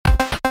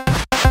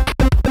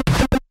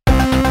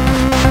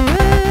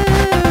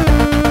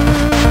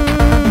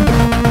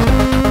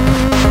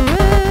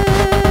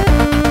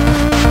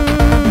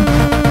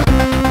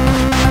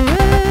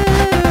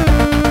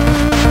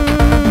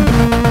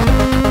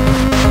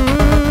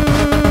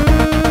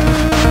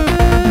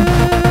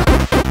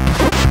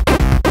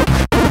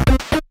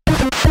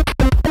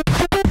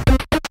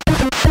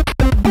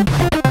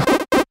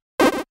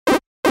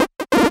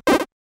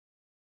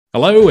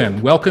Hello and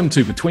welcome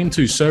to Between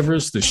Two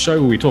Servers, the show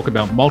where we talk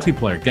about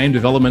multiplayer game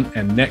development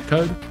and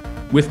netcode.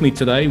 With me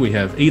today, we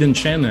have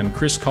Chen and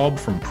Chris Cobb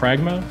from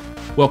Pragma.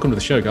 Welcome to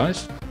the show,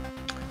 guys.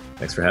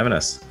 Thanks for having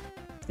us.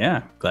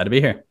 Yeah, glad to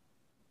be here.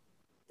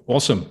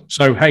 Awesome.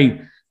 So,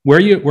 hey, where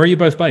are you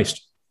both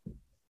based?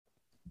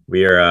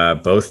 We are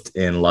both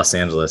in Los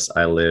Angeles.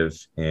 I live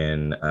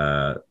in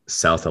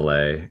South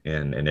LA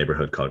in a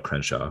neighborhood called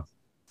Crenshaw.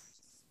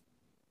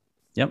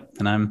 Yep,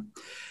 and I'm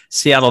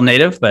Seattle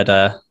native,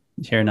 but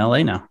here in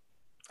LA now.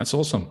 That's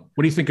awesome.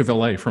 What do you think of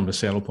LA from a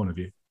Seattle point of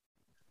view?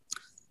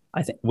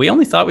 I think we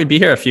only thought we'd be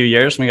here a few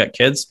years when we got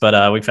kids,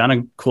 but we found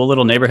a cool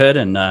little neighborhood,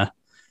 and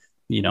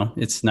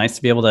it's nice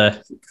to be able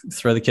to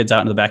throw the kids out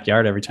in the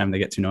backyard every time they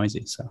get too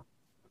noisy. So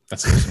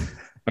that's awesome.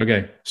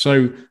 Okay,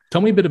 so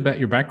tell me a bit about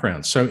your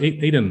background. So,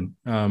 Eden,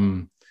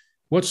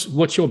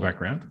 what's your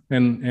background,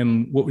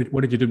 and what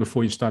did you do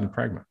before you started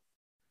Pragma?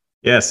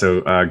 Yeah,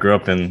 so I grew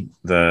up in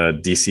the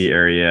DC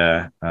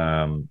area.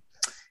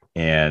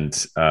 I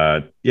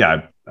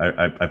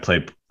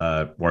played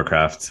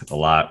Warcraft a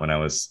lot when I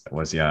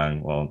was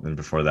young. Well, and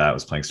before that, I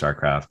was playing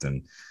StarCraft,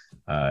 and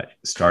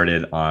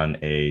started on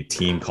a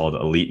team called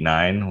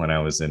EP09 when I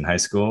was in high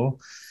school.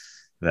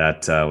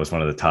 That was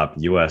one of the top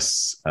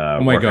US. Oh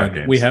my Warcraft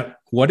God, games.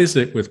 What is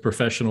it with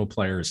professional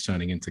players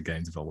turning into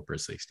game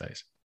developers these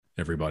days?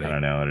 Everybody, I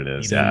don't know what it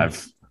is. Eden.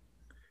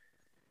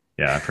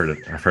 I've heard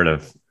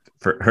of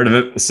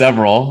it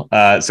several.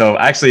 So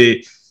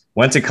actually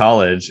went to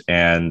college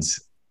and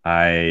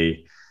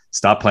I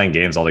stopped playing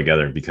games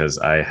altogether because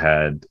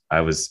I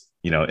was,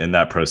 in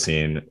that pro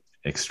scene,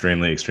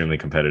 extremely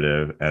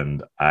competitive.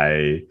 And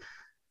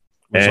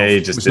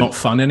was not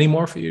fun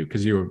anymore for you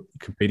because you were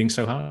competing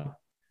so hard.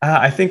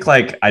 I think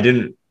I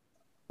didn't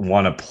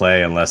want to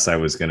play unless I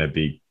was going to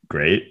be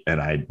great.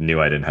 And I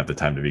knew I didn't have the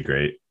time to be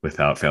great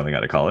without failing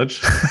out of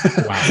college.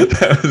 Wow.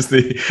 that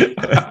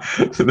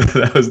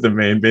was the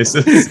main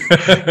basis.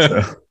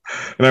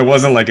 And I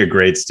wasn't a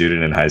great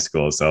student in high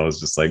school. So I was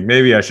just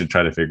maybe I should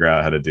try to figure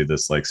out how to do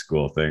this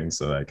school thing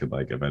so that I could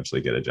eventually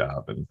get a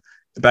job. And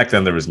back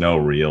then there was no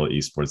real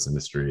esports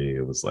industry.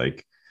 It was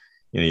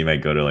you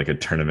might go to a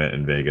tournament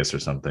in Vegas or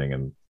something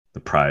and the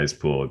prize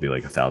pool would be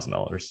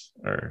 $1,000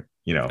 or,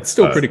 It's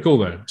still pretty cool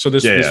though. So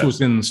this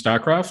was in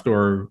StarCraft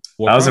or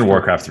Warcraft? I was in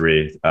Warcraft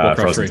 3.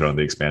 Frozen 3. Throne,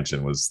 the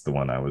expansion was the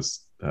one I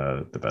was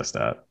the best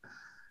at.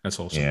 That's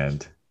awesome.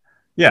 And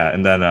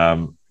then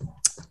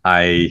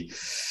I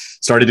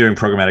started doing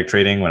programmatic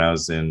trading when I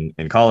was in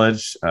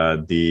college. I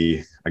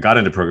got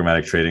into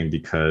programmatic trading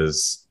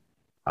because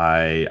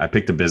I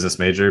picked a business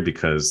major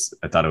because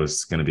I thought it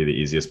was going to be the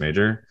easiest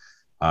major.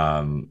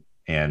 And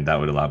that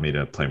would allow me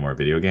to play more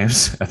video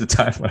games at the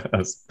time.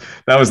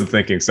 That was the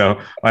thinking.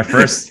 So my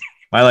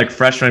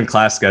freshman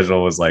class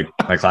schedule was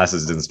my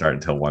classes didn't start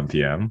until 1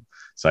 p.m.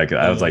 So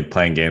I was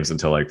playing games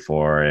until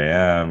 4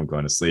 a.m.,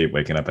 going to sleep,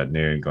 waking up at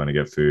noon, going to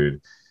get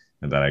food.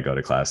 And then I go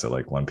to class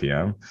at 1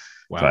 p.m.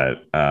 Wow.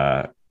 But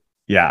I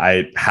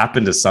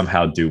happened to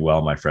somehow do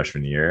well my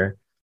freshman year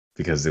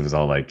because it was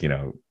all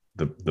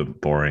the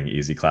boring,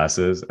 easy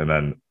classes. And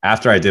then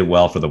after I did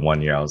well for the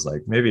 1 year, I was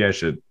maybe I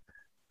should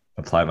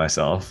apply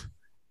myself.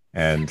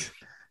 And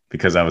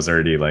because I was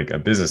already a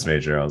business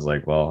major, I was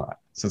well,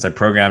 since I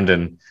programmed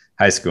in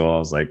high school, I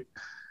was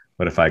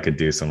what if I could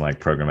do some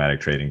programmatic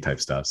trading type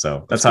stuff?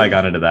 So that's how I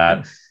got into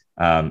that.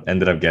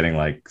 Ended up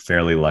getting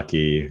fairly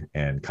lucky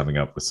and coming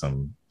up with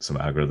some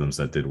algorithms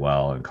that did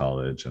well in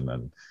college, and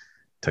then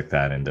took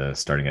that into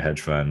starting a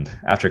hedge fund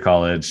after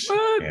college.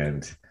 What?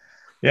 And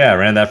I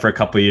ran that for a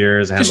couple of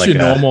years. I had just your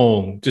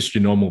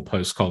normal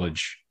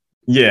post-college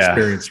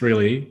experience,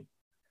 really.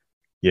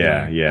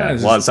 Yeah.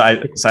 Well, so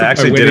I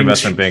actually did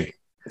investment bank.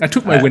 I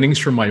took my winnings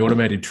from my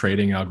automated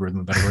trading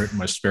algorithm that I wrote in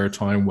my spare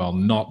time while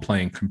not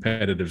playing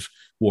competitive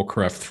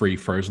Warcraft 3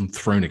 Frozen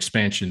Throne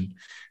expansion.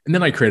 And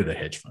then I created a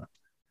hedge fund.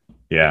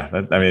 Yeah.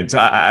 So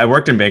I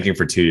worked in banking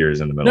for 2 years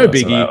in the middle. No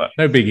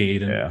biggie,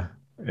 Eden.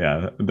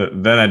 Yeah.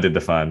 Then I did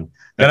the fun.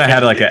 Then I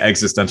had an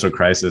existential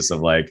crisis of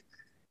what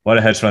do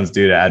hedge funds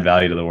do to add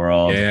value to the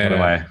world?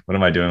 Yeah. What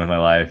am I doing with my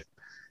life?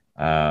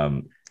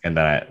 And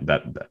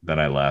then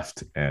I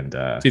left and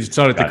so you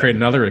decided to create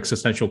another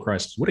existential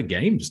crisis. What do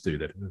games do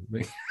that?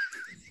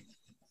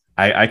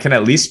 I can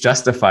at least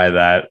justify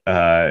that.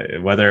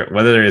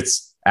 Whether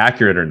it's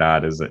accurate or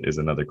not is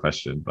another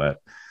question. But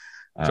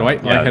so I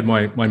had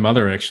my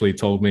mother actually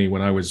told me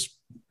when I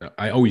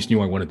always knew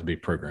I wanted to be a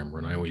programmer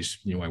and I always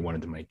knew I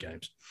wanted to make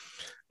games.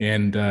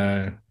 And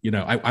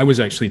I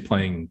was actually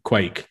playing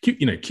Quake,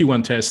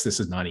 Q1 test. This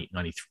is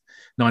 95,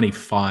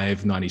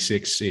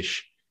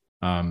 96-ish.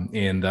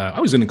 And I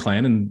was in a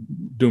clan and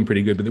doing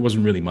pretty good, but there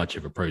wasn't really much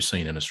of a pro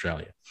scene in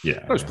Australia.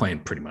 I was playing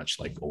pretty much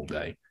all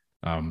day.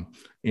 I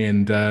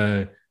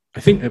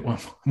think at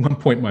one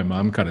point my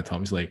mom kind of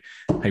told me,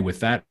 hey, with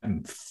that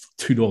and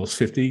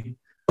 $2.50, you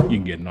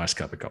can get a nice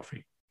cup of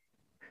coffee.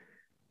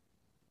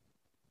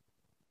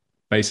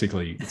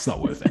 Basically, it's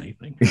not worth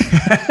anything.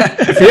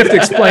 If you have to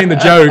explain the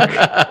joke,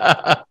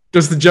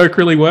 does the joke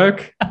really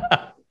work?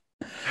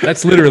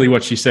 That's literally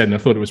what she said, and I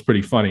thought it was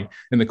pretty funny.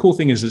 And the cool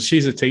thing is that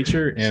she's a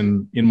teacher,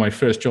 and in my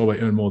first job, I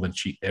earned more than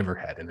she ever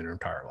had in her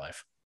entire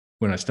life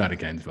when I started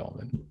game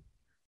development.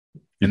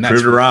 And that's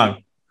proved her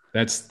wrong.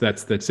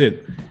 That's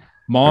it.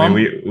 Mom, I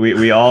mean,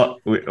 we all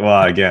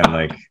well, again,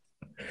 like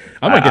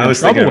I might get in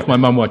trouble if my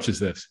mom watches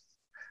this.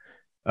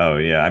 Oh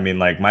yeah, I mean,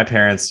 like my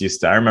parents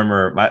used to. I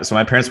remember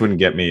my parents wouldn't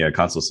get me a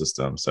console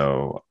system,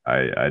 so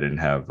I didn't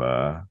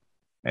have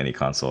any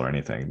console or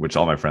anything, which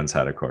all my friends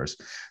had, of course.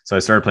 So I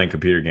started playing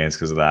computer games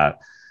because of that.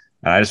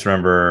 And I just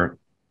remember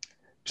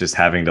just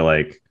having to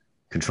like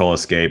control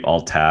escape,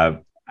 alt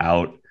tab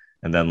out,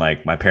 and then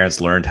like my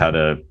parents learned how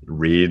to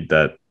read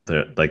that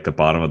the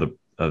bottom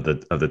of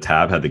the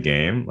tab had the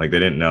game. Like they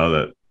didn't know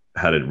that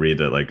how to read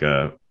the like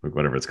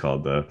whatever it's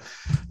called, the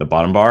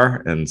bottom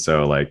bar, and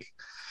so like.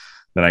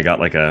 Then I got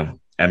like a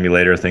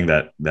emulator thing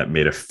that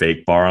made a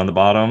fake bar on the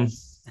bottom.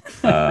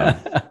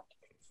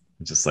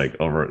 Just like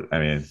I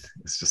mean,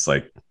 it's just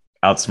like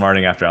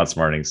outsmarting after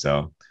outsmarting.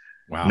 So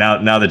wow.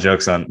 Now the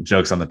joke's on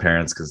the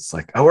parents because it's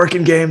like I work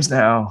in games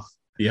now.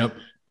 Yep.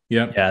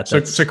 Yeah.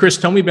 So Chris,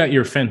 tell me about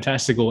your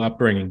fantastical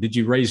upbringing. Did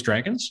you raise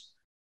dragons?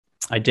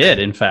 I did,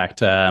 in fact.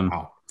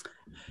 Wow.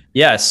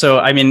 Yeah. So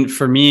I mean,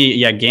 for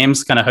me,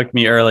 games kind of hooked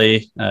me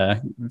early.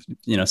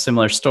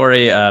 Similar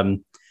story.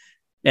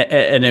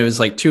 And it was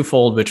like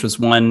twofold, which was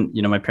one,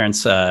 my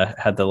parents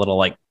had the little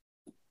like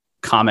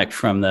comic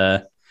from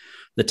the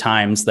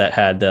Times that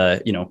had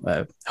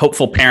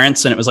hopeful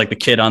parents, and it was like the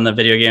kid on the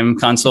video game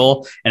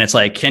console, and it's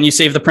like, can you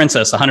save the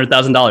princess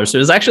 $100,000? So it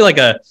was actually like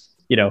a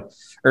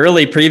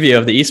early preview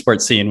of the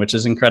esports scene, which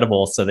is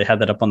incredible. So they had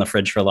that up on the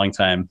fridge for a long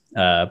time.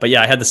 But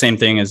yeah, I had the same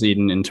thing as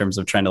Eden in terms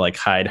of trying to like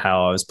hide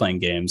how I was playing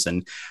games.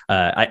 And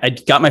I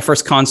got my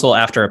first console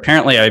after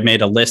apparently I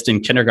made a list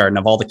in kindergarten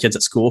of all the kids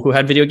at school who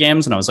had video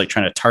games. And I was like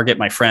trying to target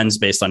my friends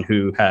based on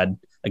who had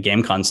a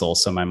game console.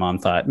 So my mom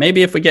thought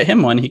maybe if we get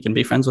him one, he can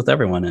be friends with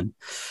everyone. And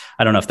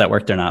I don't know if that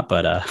worked or not,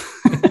 but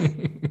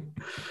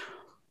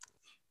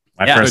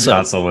my first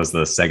console was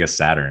the Sega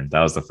Saturn.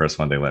 That was the first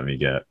one they let me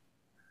get.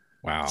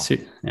 Wow.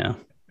 Yeah.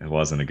 It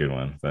wasn't a good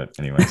one, but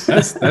anyways,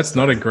 that's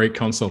not a great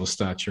console to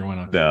start your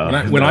one.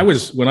 No, when I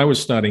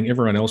was starting,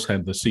 everyone else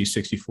had the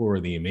C64 or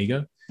the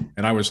Amiga,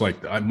 and I was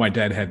like, my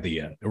dad had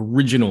the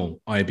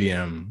original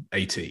IBM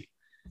AT,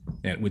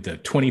 and with the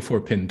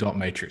 24-pin dot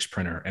matrix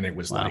printer, and it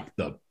was like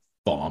the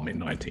bomb in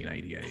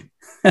 1988,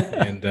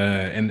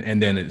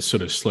 and then it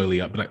sort of slowly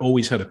up. But I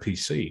always had a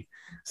PC,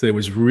 so there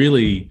was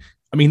really,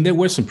 I mean, there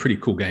were some pretty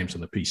cool games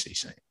on the PC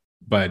scene,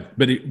 but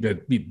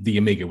the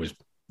Amiga was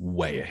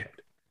way ahead.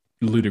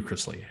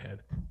 Ludicrously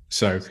ahead.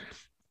 So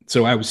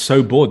I was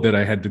so bored that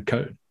I had to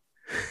code.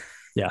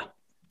 Yeah.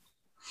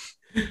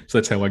 So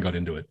that's how I got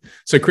into it.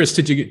 So Chris,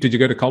 did you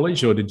go to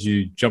college or did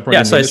you jump right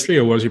into the industry,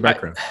 or what was your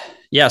background?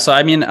 So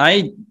I mean,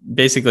 I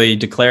basically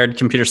declared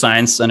computer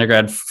science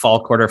undergrad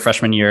fall quarter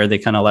freshman year. They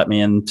kind of let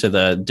me into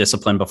the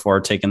discipline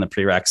before taking the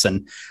prereqs,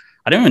 and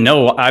I don't even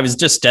know. I was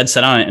just dead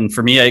set on it. And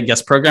for me, I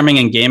guess programming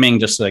and gaming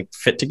just like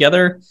fit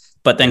together.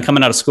 But then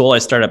coming out of school, I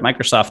started at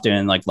Microsoft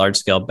doing like large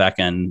scale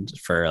backend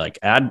for like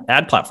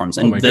ad platforms.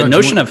 And you went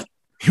to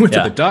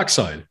the dark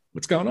side.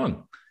 What's going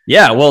on?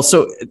 Yeah. Well,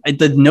 so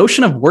the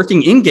notion of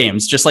working in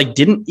games just like I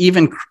didn't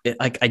even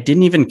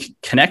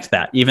connect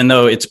that, even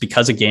though it's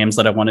because of games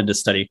that I wanted to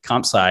study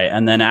comp sci.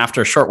 And then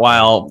after a short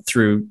while,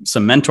 through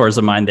some mentors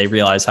of mine, they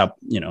realized how,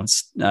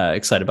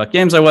 excited about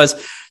games I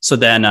was. So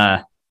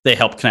then, they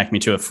helped connect me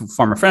to a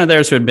former friend of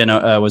theirs who had been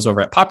was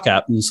over at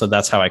PopCap, and so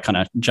that's how I kind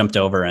of jumped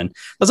over. And it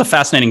was a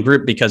fascinating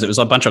group because it was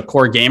a bunch of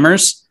core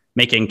gamers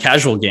making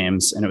casual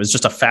games, and it was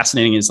just a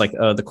fascinating. It's like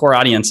the core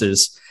audience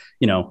is,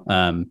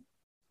 women,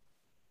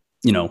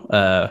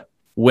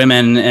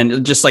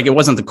 and just like it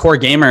wasn't the core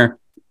gamer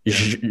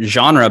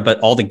genre, but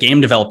all the game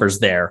developers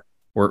there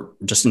were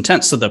just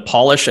intense. So the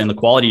polish and the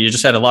quality, you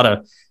just had a lot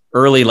of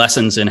early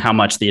lessons in how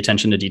much the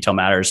attention to detail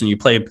matters. And you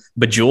play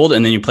Bejeweled,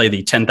 and then you play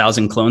the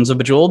 10,000 clones of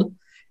Bejeweled.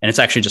 And it's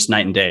actually just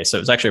night and day. So it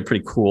was actually a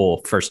pretty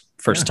cool first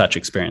touch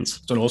experience.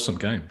 It's an awesome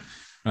game.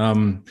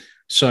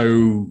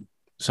 So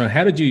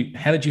how did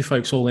you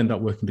folks all end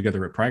up working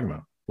together at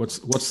Pragma?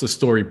 What's the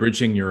story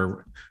bridging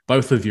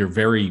both of your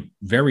very,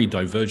 very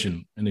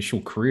divergent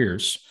initial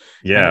careers?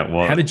 Yeah.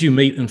 Well, how did you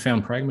meet and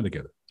found Pragma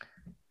together?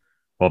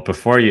 Well,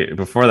 before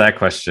that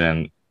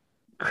question,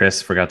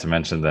 Chris forgot to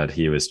mention that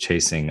he was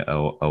chasing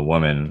a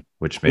woman,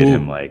 which made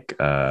him like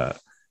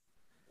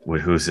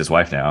who's his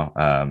wife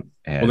now.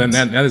 And well,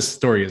 then that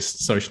story is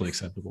socially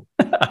acceptable.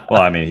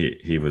 Well, I mean,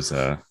 he was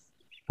when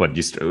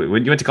you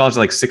went to college at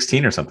like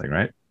 16 or something,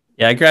 right?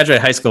 Yeah, I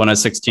graduated high school when I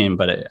was 16,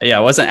 but I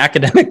wasn't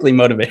academically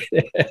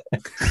motivated.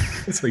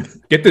 It's like,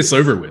 get this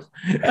over with.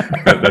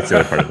 That's the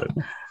other part of it.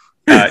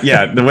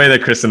 Yeah, the way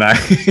that Chris and I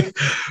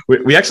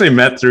we actually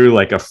met through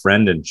like a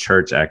friend in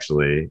church.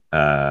 Actually,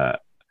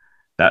 that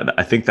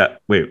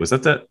was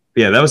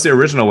the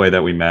original way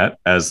that we met.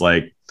 As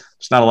like,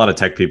 there's not a lot of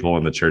tech people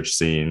in the church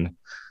scene.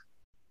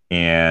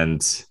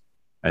 And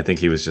I think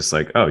he was just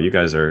like, oh, you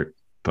guys are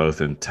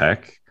both in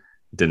tech.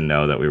 Didn't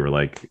know that we were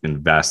like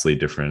in vastly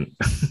different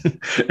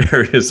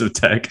areas of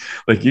tech.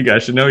 Like, you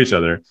guys should know each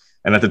other.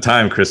 And at the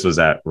time, Chris was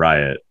at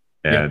Riot,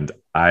 and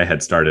I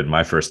had started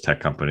my first tech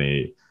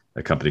company,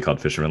 a company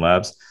called Fisherman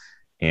Labs,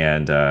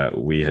 and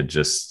we had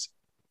just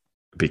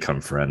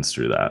become friends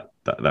through that.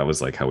 That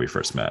was like how we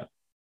first met.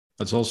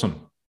 That's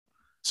awesome.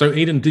 So,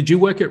 Eden, did you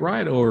work at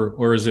Riot,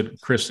 or is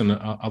it Chris and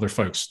other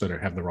folks that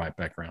have the Riot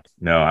background?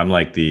 No, I'm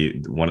like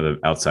one of the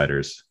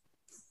outsiders.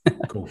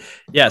 Cool.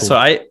 Yeah. Cool.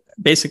 So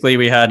basically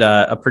we had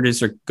a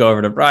producer go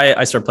over to Riot.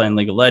 I started playing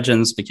League of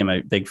Legends, became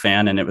a big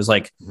fan, and it was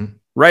like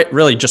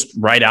really just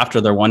right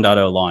after their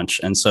 1.0 launch.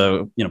 And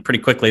so, pretty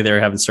quickly they were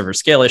having server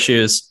scale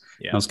issues.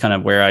 That was kind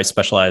of where I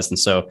specialized. And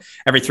so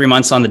every 3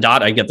 months on the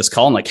dot, I get this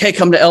call. I'm like, hey,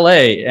 come to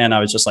LA. And I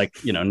was just like,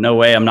 no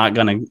way, I'm not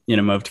going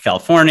to, move to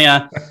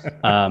California.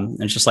 And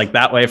it's just like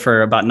that way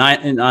for about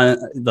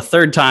the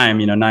third time,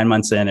 9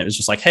 months in, it was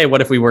just like, hey,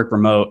 what if we work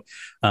remote?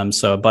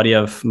 So a buddy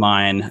of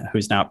mine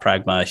who's now at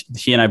Pragma,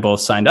 he and I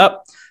both signed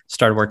up,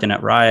 started working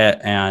at Riot.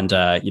 And,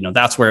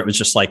 that's where it was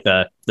just like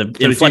the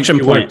inflection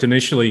point. Worked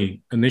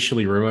initially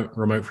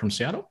remote from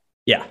Seattle?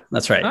 Yeah,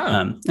 that's right.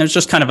 It was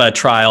just kind of a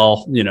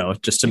trial,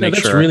 just to make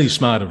sure. That's really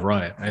smart of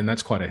Riot, and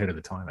that's quite ahead of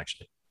the time,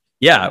 actually.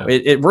 Yeah,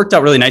 it worked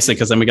out really nicely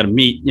because then we got to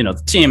meet,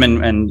 the team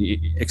and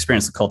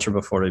experience the culture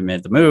before we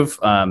made the move.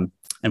 And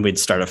we'd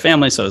start a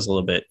family, so it was a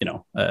little bit,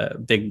 a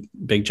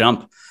big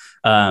jump.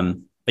 But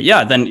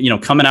yeah, then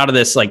coming out of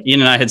this, like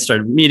Ian and I had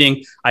started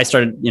meeting. I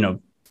started,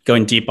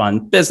 going deep on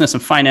business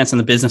and finance and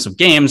the business of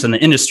games and the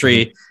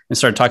industry, and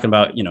started talking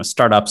about,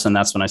 startups. And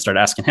that's when I started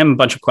asking him a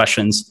bunch of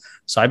questions.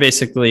 So I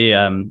basically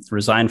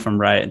resigned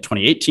from Riot in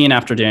 2018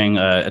 after doing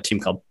a team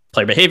called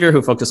Player Behavior,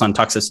 who focused on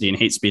toxicity and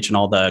hate speech and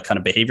all the kind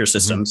of behavior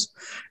systems.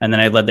 And then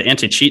I led the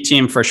anti-cheat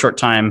team for a short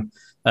time,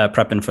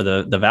 prepping for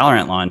the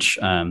Valorant launch.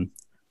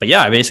 But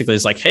yeah, I basically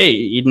was like, hey,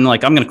 Eden,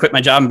 like I'm going to quit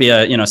my job and be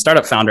a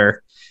startup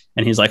founder.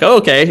 And he's like, oh,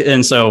 okay.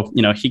 And so,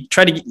 he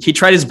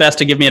tried his best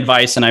to give me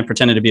advice, and I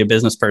pretended to be a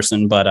business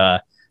person, but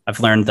I've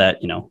learned that,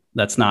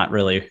 that's not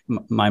really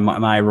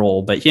my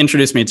role. But he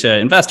introduced me to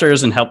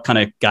investors and helped kind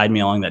of guide me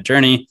along that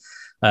journey.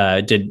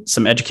 Did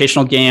some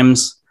educational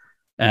games.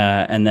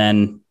 And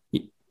then,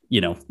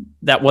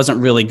 that wasn't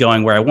really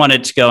going where I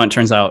wanted to go. And it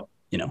turns out,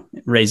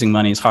 raising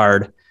money is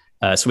hard.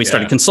 So we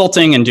started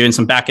consulting and doing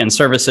some back-end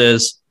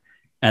services.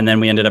 And then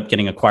we ended up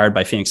getting acquired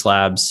by Phoenix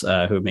Labs,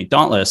 who would make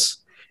Dauntless.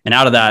 And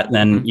out of that,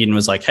 then Eden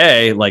was like,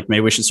 hey, like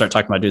maybe we should start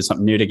talking about doing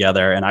something new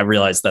together. And I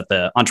realized that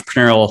the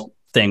entrepreneurial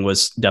thing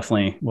was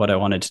definitely what I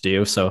wanted to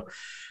do. So,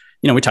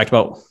 we talked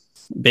about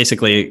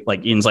basically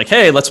like Eden's like,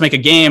 hey, let's make a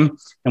game.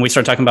 And we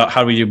started talking about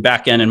how do we do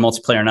back end and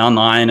multiplayer and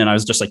online. And I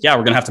was just like, yeah,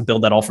 we're going to have to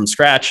build that all from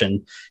scratch.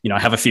 And, I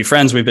have a few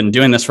friends, we've been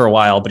doing this for a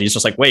while, but he's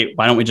just like, wait,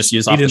 why don't we just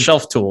use off the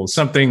shelf tools?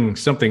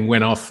 Something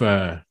went off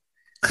in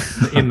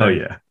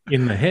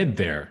the head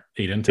there,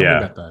 Eden. Tell me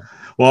about that.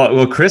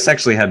 Well, Chris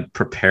actually had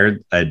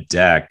prepared a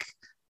deck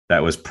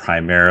that was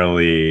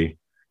primarily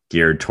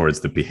geared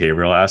towards the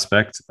behavioral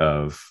aspect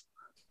of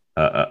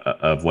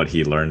what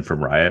he learned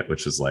from Riot,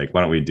 which is like,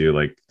 why don't we do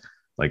like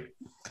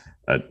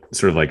a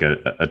sort of like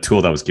a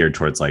tool that was geared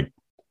towards like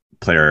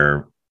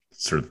player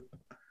sort of,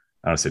 I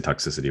don't want to say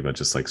toxicity, but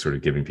just like sort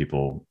of giving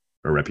people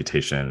a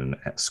reputation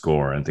and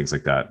score and things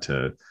like that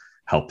to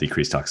help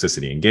decrease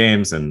toxicity in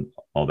games and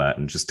all that,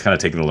 and just kind of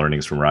taking the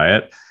learnings from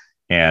Riot.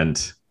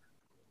 And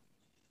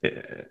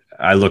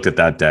I looked at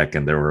that deck,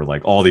 and there were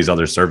like all these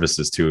other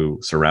services too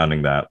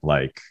surrounding that,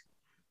 like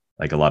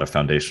a lot of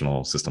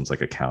foundational systems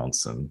like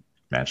accounts and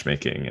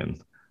matchmaking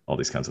and all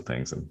these kinds of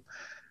things. And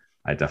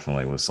I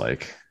definitely was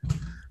like,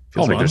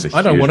 I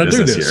don't want to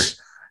do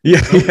this.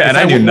 Yeah, and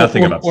I knew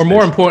nothing about. Or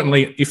more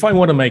importantly, if I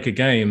want to make a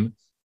game,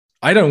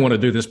 I don't want to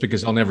do this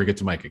because I'll never get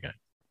to make a game,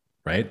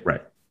 right?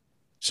 Right.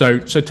 So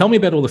tell me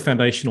about all the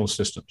foundational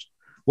systems.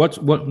 What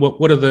are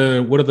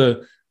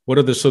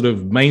the sort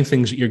of main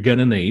things that you're going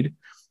to need?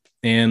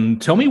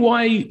 And tell me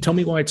why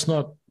it's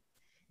not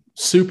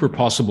super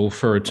possible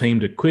for a team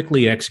to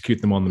quickly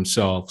execute them on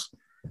themselves.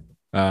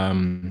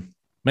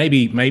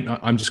 Maybe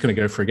I'm just going to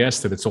go for a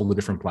guess that it's all the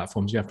different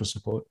platforms you have to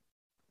support.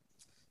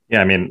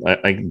 Yeah, I mean,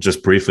 I can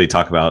just briefly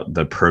talk about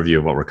the purview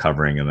of what we're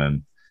covering, and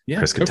then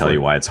Chris can tell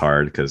you why it's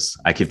hard, because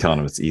I keep telling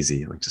him it's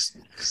easy. Like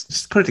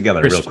just put it together,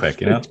 Chris, real quick.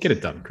 Get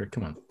it done, Chris.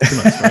 Come on, 2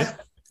 months, right?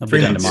 I'll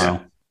be done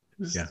tomorrow.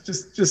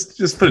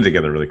 Just put it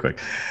together really quick.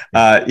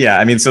 Yeah,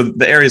 I mean, so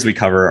the areas we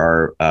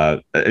cover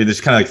are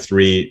there's kind of like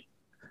three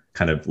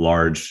kind of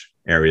large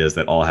areas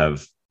that all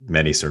have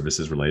many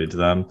services related to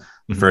them.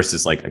 The first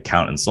is like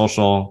account and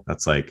social.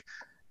 That's like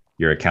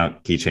your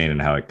account keychain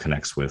and how it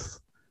connects with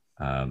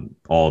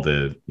all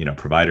the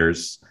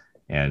providers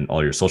and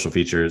all your social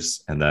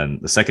features. And then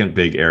the second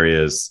big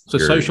area is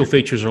social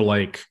features are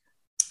like,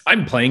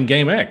 I'm playing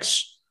game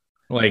X.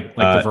 Like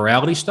the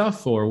virality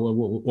stuff,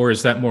 or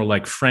is that more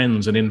like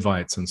friends and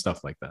invites and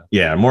stuff like that?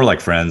 Yeah, more like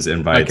friends,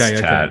 invites,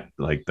 chat,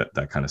 like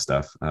that kind of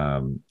stuff.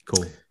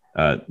 Cool.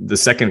 The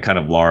second kind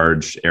of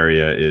large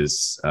area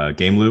is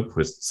game loop.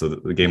 So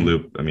the game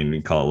loop, I mean,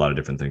 we call it a lot of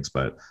different things,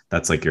 but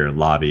that's like your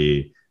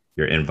lobby,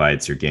 your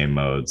invites, your game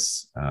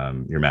modes,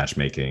 your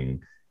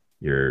matchmaking,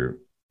 your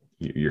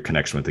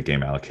connection with the game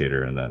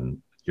allocator, and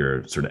then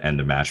your sort of end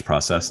to match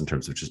process in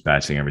terms of just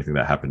batching everything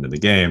that happened in the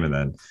game and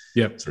then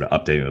sort of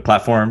updating the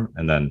platform.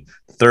 And then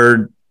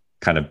third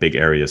kind of big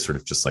area is sort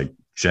of just like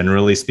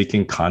generally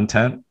speaking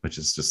content, which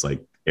is just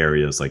like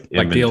areas like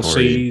inventory.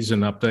 DLCs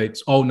and updates.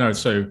 Oh no,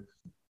 so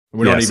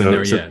we're not even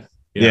there yet.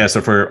 Yeah.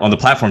 So for on the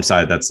platform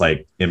side, that's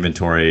like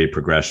inventory,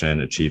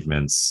 progression,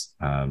 achievements.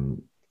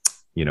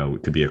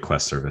 It could be a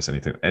quest service,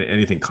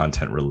 anything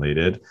content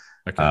related.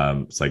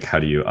 Okay. It's like, how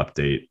do you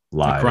update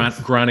live?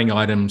 Like grinding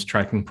items,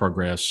 tracking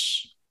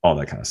progress, all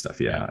that kind of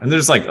stuff. Yeah. And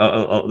there's like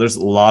there's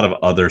a lot of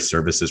other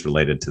services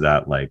related to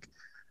that, like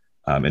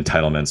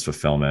entitlements,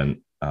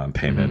 fulfillment,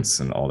 payments,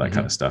 and all that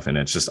kind of stuff. And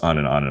it's just on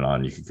and on and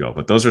on you could go.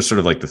 But those are sort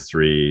of like the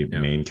three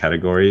main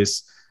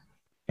categories.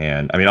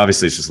 And I mean,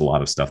 obviously, it's just a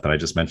lot of stuff that I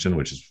just mentioned,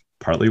 which is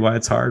partly why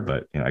it's hard.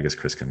 But I guess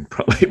Chris can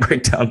probably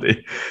break down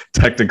the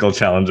technical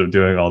challenge of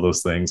doing all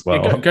those things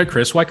well. Yeah, go,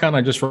 Chris. Why can't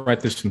I just write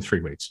this in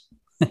 3 weeks?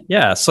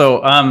 Yeah.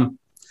 So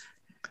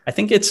I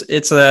think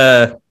it's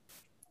a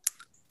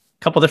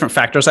couple different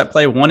factors at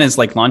play. One is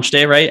like launch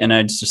day, right? And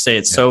I'd just say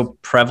it's so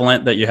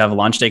prevalent that you have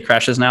launch day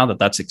crashes now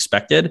that's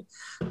expected.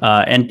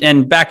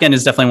 And backend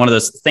is definitely one of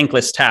those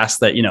thankless tasks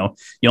that, you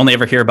only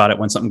ever hear about it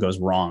when something goes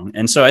wrong.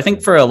 And so I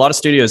think for a lot of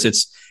studios,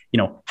 it's,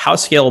 how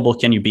scalable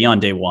can you be on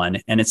day one?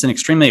 And it's an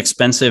extremely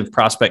expensive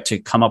prospect to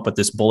come up with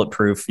this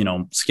bulletproof,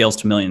 scales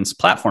to millions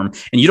platform.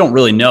 And you don't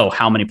really know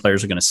how many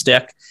players are going to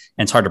stick,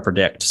 and it's hard to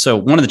predict. So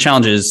one of the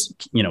challenges,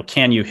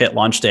 can you hit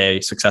launch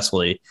day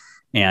successfully,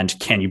 and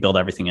can you build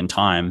everything in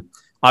time?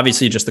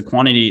 Obviously, just the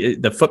quantity,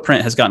 the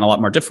footprint has gotten a lot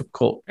more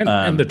difficult.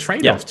 And the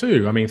trade-off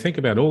too. I mean, think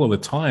about all of the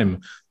time.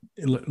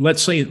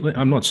 Let's say,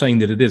 I'm not saying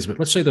that it is, but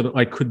let's say that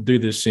I could do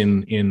this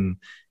in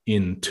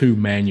 2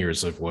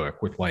 man-years of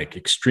work with like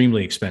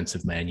extremely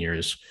expensive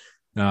man-years.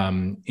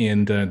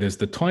 There's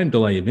the time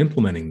delay of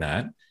implementing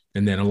that.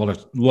 And then a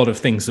lot of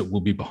things that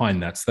will be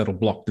behind that. So that'll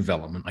block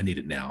development. I need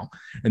it now.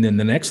 And then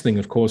the next thing,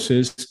 of course,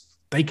 is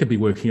they could be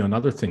working on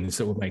other ththings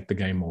that will make the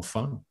game more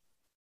fun.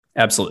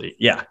 Absolutely.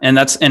 Yeah. And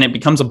it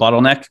becomes a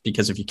bottleneck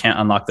because if you can't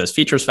unlock those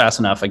features fast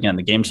enough, again,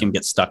 the game team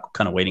gets stuck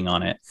kind of waiting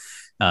on it.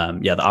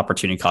 The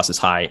opportunity cost is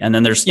high. And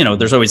then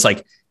there's always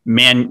like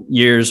man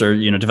years or,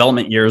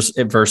 development years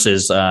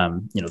versus,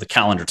 the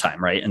calendar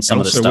time. Right. And some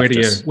of the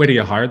stuff. Where do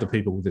you hire the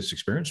people with this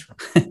experience from?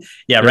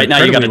 They're right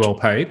now you got well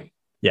paid.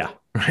 Yeah.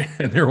 Right.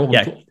 And they're all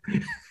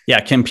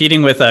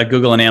competing with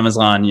Google and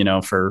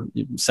Amazon, for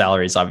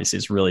salaries obviously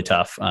is really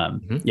tough.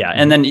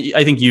 And then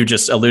I think you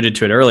just alluded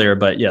to it earlier,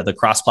 but the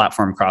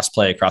cross-platform,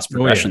 cross-play,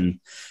 cross-progression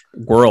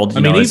world.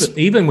 I mean,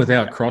 even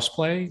without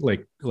cross-play,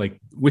 like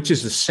which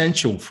is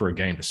essential for a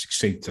game to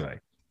succeed today,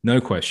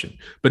 no question.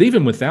 But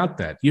even without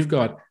that, you've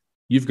got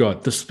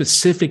the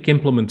specific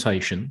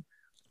implementation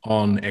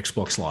on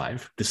Xbox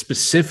Live, the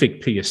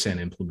specific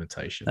PSN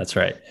implementation. That's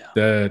right.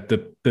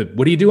 The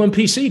what do you do on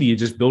PC? Do you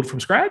just build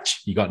from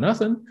scratch? You got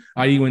nothing.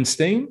 Are you in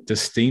Steam?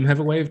 Does Steam have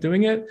a way of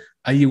doing it?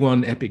 Are you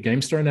on Epic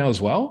Game Store now as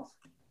well?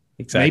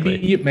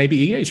 Exactly. Maybe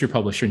EA is your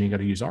publisher and you got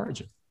to use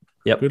Origin.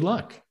 Yep. Good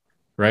luck.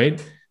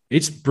 Right?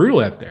 It's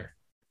brutal out there.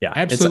 Yeah.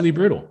 Absolutely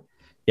brutal.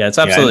 Yeah, it's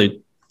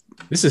absolutely.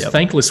 This is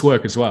thankless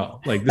work as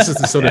well. Like this is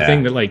the sort of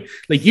thing that like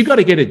you got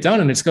to get it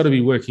done and it's got to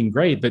be working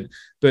great.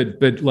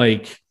 But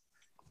like,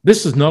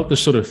 this is not the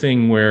sort of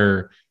thing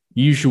where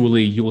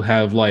usually you'll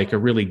have like a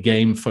really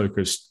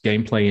game-focused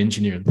gameplay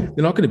engineer.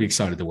 They're not going to be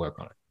excited to work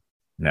on it.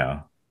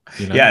 No.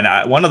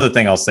 Yeah. And one other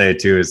thing I'll say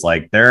too is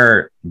like there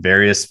are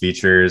various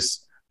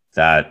features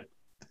that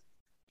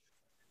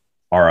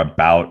are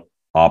about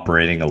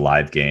operating a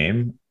live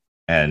game,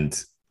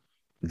 and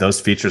those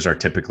features are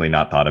typically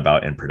not thought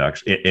about in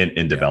production,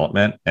 in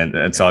development.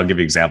 And so I'll give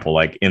you an example,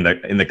 like in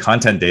the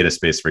content data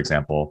space, for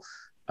example,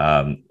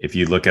 if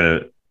you look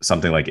at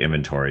something like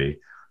inventory,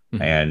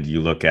 and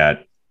you look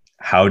at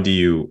how do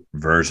you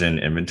version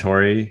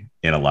inventory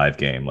in a live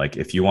game? Like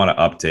if you want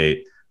to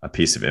update a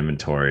piece of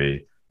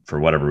inventory for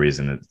whatever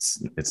reason,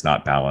 it's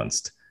not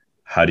balanced.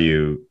 How do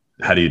you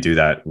do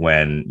that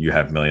when you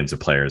have millions of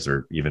players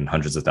or even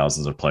hundreds of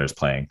thousands of players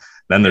playing?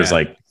 Then there's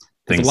like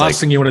things. The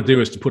last thing you want to do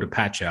is to put a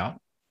patch out.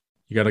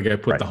 You got to go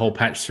put the whole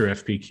patch through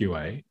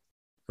FPQA.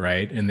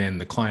 Right. And then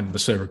the client and the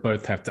server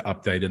both have to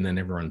update, and then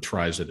everyone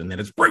tries it, and then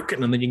it's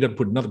broken. And then you got to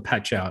put another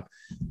patch out.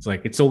 It's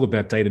like, it's all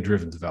about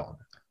data-driven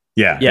development.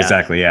 Yeah,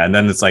 exactly. Yeah. And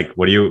then it's like,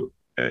 what do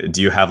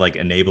you have like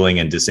enabling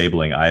and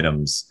disabling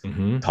items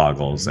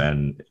toggles?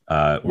 And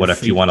what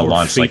if you want to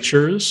launch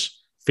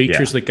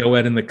features that go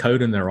out in the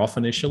code and they're off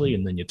initially,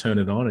 and then you turn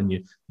it on and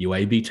you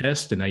A/B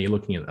test, and now you're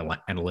looking at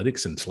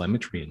analytics and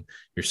telemetry, and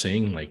you're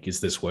seeing like, is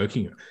this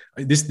working?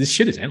 This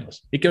shit is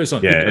endless. It goes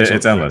on. Yeah,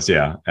 it's endless.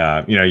 Yeah.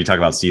 You talk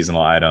about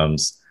seasonal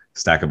items,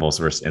 stackables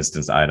versus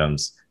instance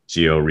items,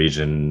 geo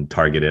region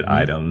targeted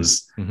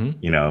items,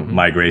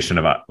 migration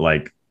of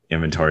like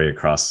inventory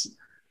across,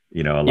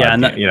 a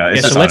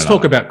lot. So let's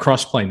talk about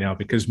crossplay now,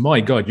 because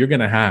my God, you're going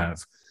to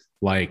have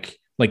like,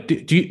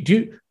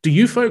 do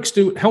you folks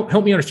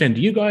help me understand?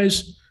 Do you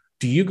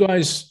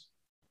guys,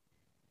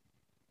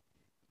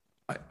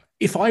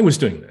 if I was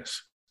doing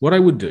this, what I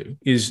would do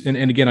is, and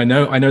again, I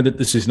know that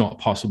this is not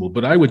possible,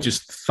 but I would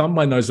just thumb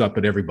my nose up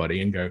at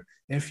everybody and go,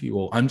 F you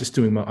all. I'm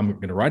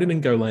going to write it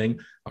in Golang.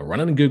 I'll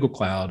run it in Google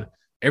Cloud.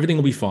 Everything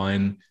will be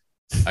fine.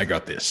 I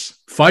got this.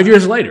 5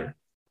 years later,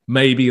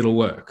 maybe it'll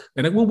work.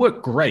 And it will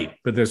work great,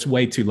 but it's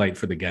way too late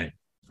for the game,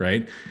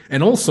 right?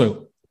 And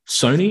also,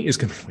 Sony is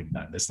going to be like,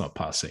 no, that's not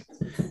passing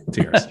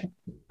TRC.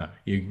 No,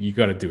 you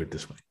got to do it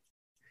this way,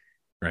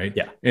 right?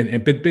 Yeah.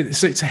 But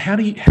so how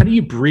do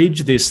you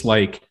bridge this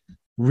like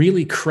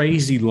really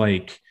crazy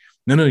like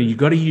no, you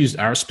got to use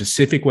our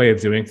specific way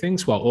of doing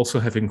things while also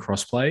having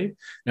crossplay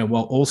and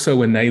while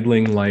also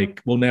enabling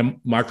like, well, now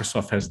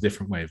Microsoft has a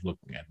different way of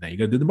looking at it. Now you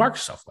got to do the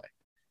Microsoft way.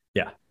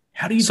 Yeah.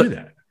 How do you do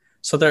that?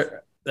 So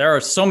there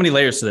are so many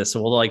layers to this.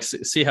 So we'll like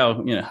see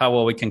how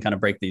well we can kind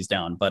of break these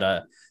down.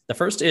 But the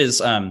first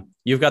is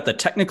you've got the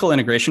technical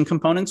integration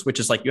components, which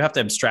is like you have to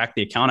abstract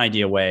the account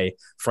ID away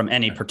from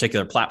any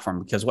particular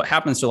platform, because what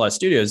happens to a lot of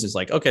studios is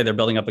like, okay, they're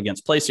building up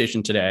against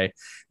PlayStation today,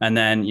 and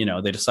then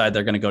they decide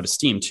they're going to go to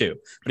Steam too.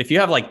 But if you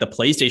have like the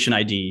PlayStation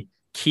ID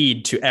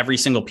keyed to every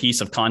single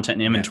piece of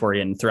content and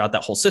inventory and throughout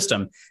that whole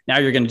system, now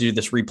you're going to do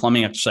this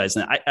replumbing exercise,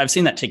 and I've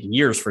seen that take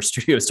years for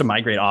studios to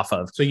migrate off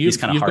of. So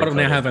you've got to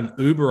now have an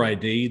Uber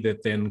ID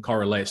that then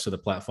correlates to the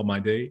platform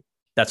ID.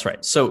 That's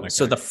right. So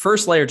the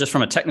first layer, just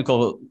from a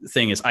technical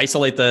thing, is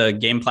isolate the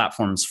game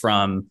platforms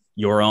from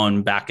your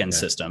own backend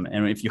system.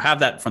 And if you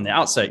have that from the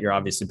outset, you're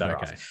obviously better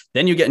off.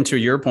 Then you get into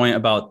your point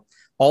about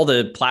all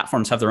the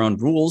platforms have their own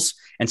rules.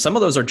 And some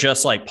of those are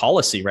just like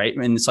policy, right?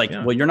 And it's like,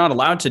 well, you're not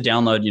allowed to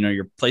download,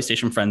 your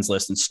PlayStation friends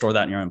list and store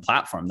that in your own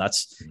platform.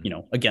 That's,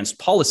 against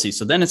policy.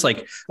 So then it's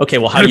like, okay,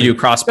 well, how do you do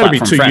cross-platform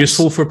friends? That'd be too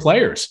useful for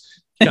players.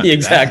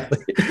 Exactly.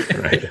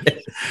 Right.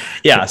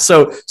 Yeah.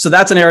 So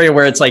that's an area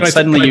where it's like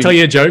can I tell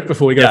you a joke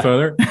before we go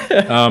further?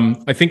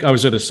 I think I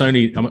was at a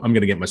Sony. I'm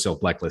going to get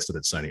myself blacklisted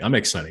at Sony. I'm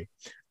ex-Sony,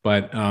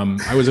 but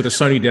I was at a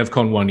Sony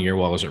DevCon 1 year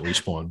while I was at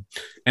Respawn,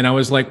 and I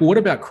was like, well, "What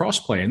about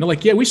crossplay?" And they're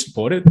like, "Yeah, we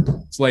support it.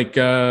 It's like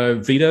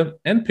Vita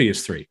and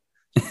PS3."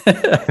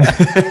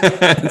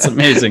 It's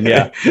amazing.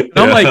 Yeah. And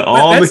I'm like,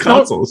 all the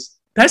consoles.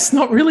 That's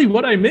not really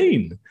what I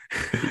mean.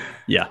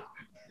 Yeah.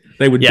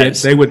 They were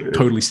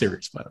totally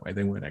serious, by the way.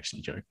 They weren't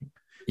actually joking.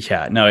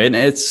 Yeah, no, and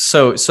it's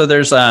so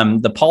there's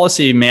the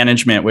policy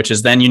management, which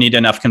is then you need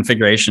enough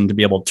configuration to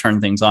be able to turn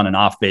things on and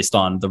off based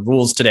on the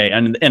rules today.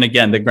 And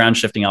again, the ground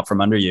shifting out from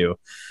under you.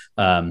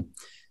 And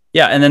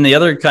then the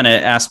other kind of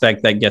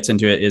aspect that gets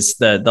into it is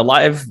the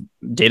live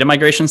data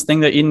migrations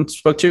thing that Eden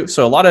spoke to.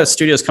 So a lot of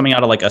studios coming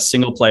out of like a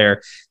single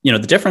player, the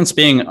difference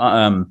being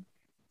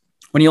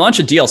when you launch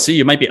a DLC,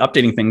 you might be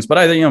updating things, but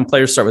either,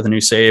 players start with a new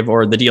save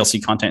or the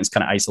DLC content is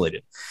kind of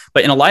isolated.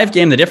 But in a live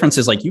game, the difference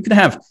is like you can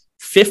have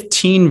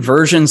 15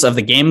 versions of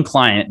the game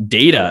client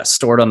data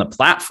stored on the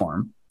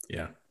platform.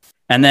 Yeah.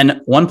 And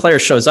then one player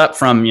shows up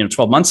from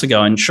 12 months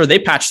ago, and sure, they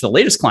patched the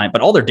latest client,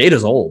 but all their data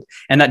is old.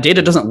 And that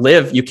data doesn't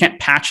live. You can't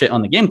patch it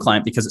on the game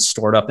client because it's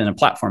stored up in a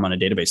platform on a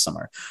database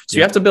somewhere. So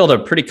you have to build a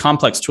pretty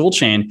complex tool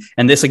chain.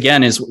 And this,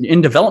 again, is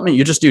in development,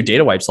 you just do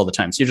data wipes all the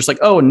time. So you're just like,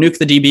 oh, nuke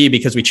the DB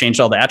because we changed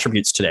all the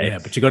attributes today. Yeah,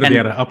 but you got to be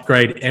able to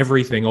upgrade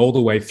everything all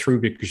the way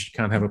through because you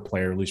can't have a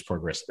player lose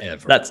progress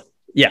ever. That's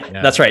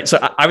right. So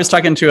I was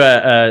talking to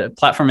a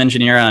platform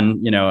engineer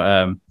on,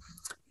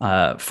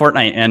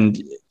 Fortnite,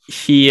 and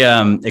he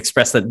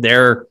expressed that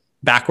their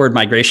backward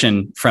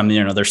migration from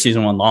their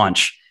season 1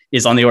 launch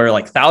is on the order of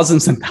like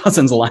thousands and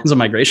thousands of lines of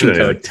migration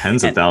code, like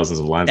tens of thousands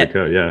of lines of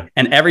code. Yeah,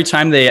 and every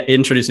time they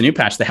introduce a new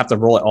patch, they have to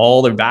roll it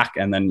all the way back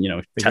and then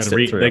test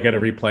it through. They got to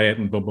replay it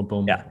and boom, boom,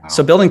 boom. Yeah. Wow.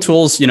 So building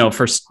tools,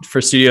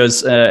 for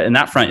studios in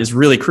that front is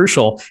really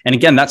crucial. And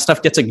again, that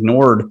stuff gets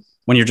ignored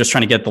when you're just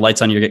trying to get the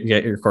lights on,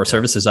 get your core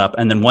services up,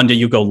 and then one day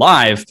you go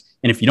live,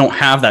 and if you don't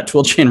have that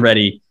tool chain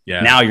ready,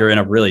 now you're in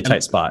a really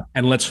tight spot.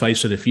 And let's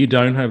face it, if you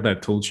don't have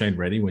that tool chain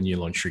ready when you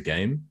launch your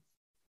game,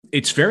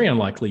 it's very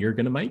unlikely you're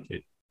going to make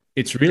it.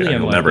 It's really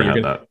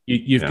unlikely.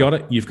 You've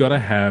got to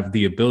have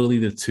the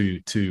ability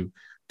to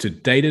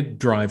data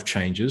drive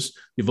changes.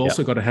 You've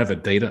also got to have a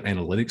data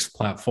analytics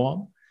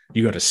platform.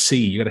 You got to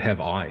see. You got to have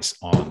eyes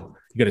on.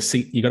 You got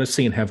to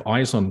see and have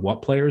eyes on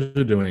what players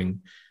are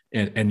doing.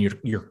 And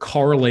you're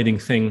correlating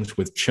things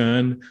with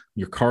churn.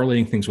 You're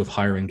correlating things with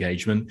higher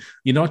engagement.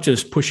 You're not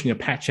just pushing a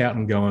patch out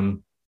and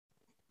going,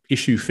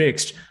 issue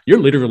fixed. You're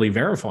literally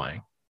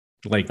verifying.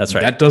 Like that's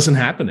right. That doesn't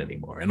happen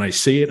anymore. And I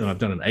see it, and I've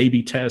done an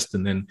A/B test,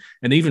 and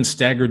even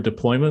staggered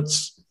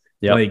deployments.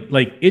 Yep.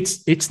 Like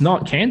it's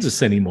not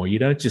Kansas anymore. You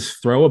don't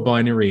just throw a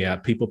binary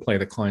out. People play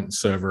the client and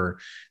server,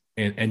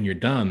 and you're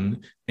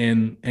done.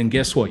 And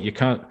guess what? You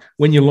can't,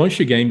 when you launch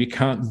your game, you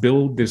can't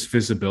build this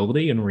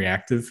visibility and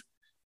reactive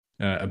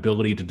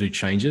ability to do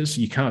changes.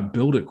 You can't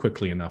build it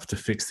quickly enough to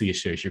fix the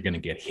issues you're going to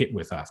get hit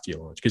with after you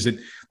launch, because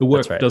the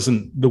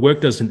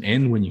work doesn't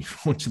end when you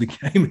launch the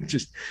game. It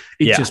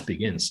just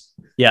begins.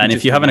 Yeah, and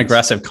if you have an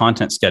aggressive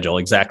content schedule,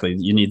 exactly,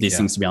 you need these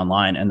things to be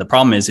online. And the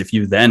problem is, if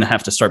you then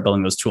have to start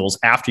building those tools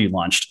after you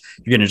launched,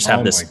 you're going to just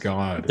have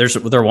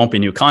there won't be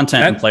new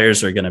content, and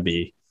players are going to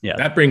be Yeah.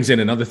 That brings in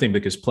another thing,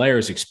 because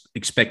players'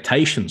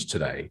 expectations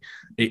today,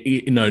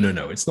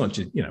 no, it's not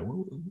just,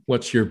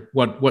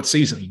 what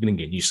season are you going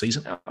to get? New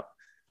season out?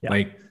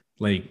 Yeah.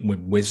 Like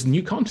where's the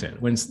new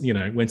content? When's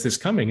this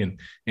coming?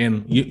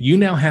 And you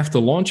now have to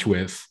launch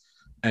with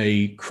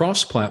a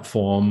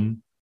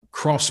cross-platform,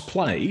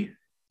 cross-play,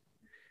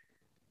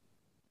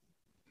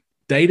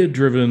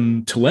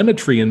 data-driven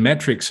telemetry and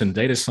metrics and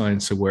data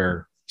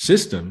science-aware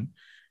system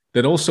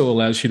that also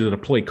allows you to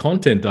deploy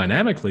content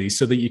dynamically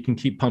so that you can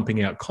keep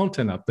pumping out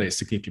content updates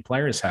to keep your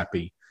players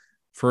happy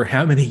for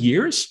how many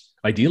years?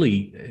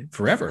 Ideally,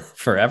 forever.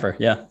 Forever,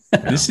 yeah.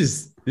 This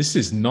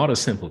is not a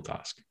simple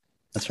task.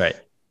 That's right.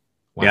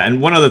 Wow. Yeah,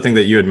 and one other thing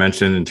that you had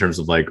mentioned in terms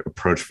of like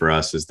approach for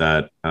us is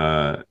that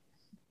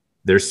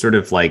there's sort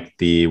of like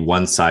the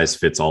one size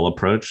fits all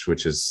approach,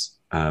 which is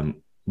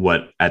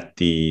what at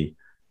the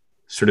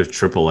sort of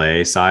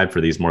AAA side for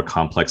these more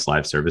complex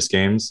live service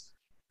games,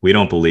 we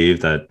don't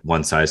believe that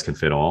one size can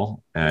fit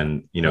all.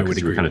 And,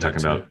 because we were kind of talking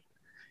about,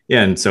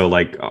 and so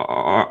like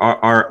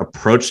our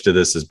approach to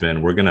this has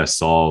been, we're going to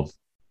solve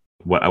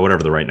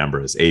whatever the right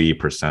number is,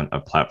 80%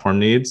 of platform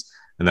needs.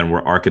 And then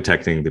we're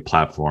architecting the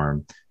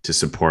platform to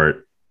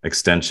support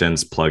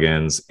extensions,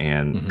 plugins,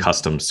 and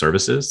custom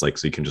services. Like,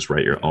 so you can just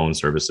write your own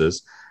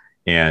services.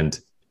 And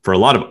for a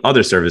lot of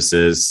other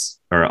services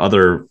or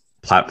other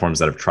platforms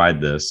that have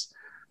tried this,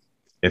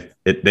 if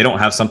they don't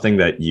have something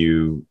that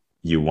you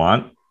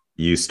want,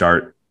 you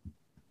start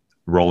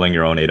rolling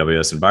your own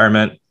AWS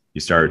environment,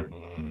 you start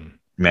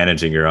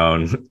managing your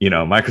own,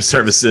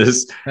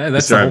 microservices.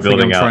 That's the whole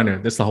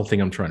thing that's the whole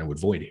thing I'm trying to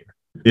avoid here.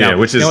 Yeah, now,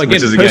 which is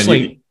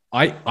personally,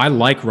 I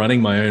like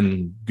running my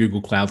own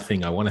Google Cloud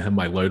thing. I want to have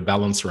my load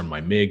balancer and my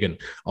MIG, and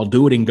I'll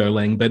do it in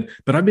Golang.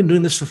 But I've been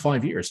doing this for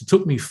 5 years. It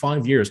took me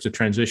 5 years to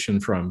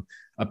transition from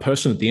a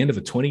person at the end of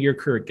a 20-year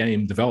career at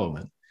game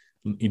development.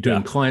 You're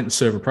doing client and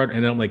server product,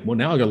 and I'm like, well,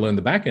 now I got to learn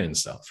the back end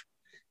stuff.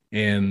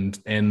 And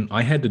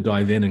I had to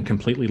dive in and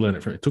completely learn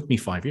it. It took me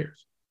 5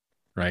 years,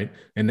 right?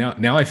 And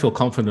now I feel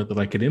confident that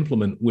I could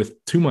implement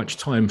with too much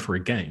time for a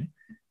game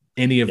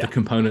any of the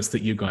components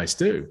that you guys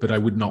do, but I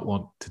would not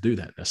want to do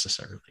that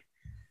necessarily.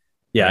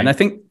 Yeah, right? And I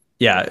think,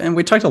 and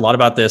we talked a lot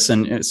about this,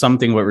 and it's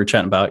something what we were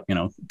chatting about,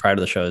 prior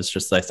to the show is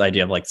just this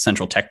idea of like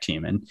central tech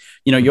team. And,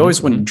 you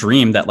always wouldn't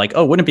dream that like,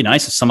 oh, wouldn't it be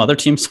nice if some other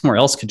team somewhere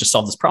else could just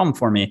solve this problem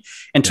for me?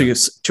 And to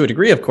a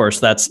degree, of course,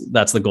 that's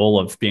the goal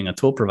of being a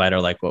tool provider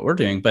like what we're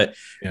doing. But,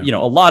 a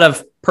lot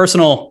of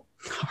personal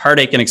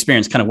heartache and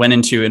experience kind of went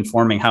into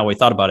informing how we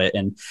thought about it.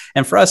 And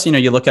for us,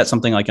 you look at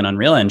something like an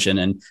Unreal Engine,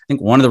 and I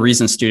think one of the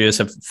reasons studios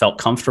have felt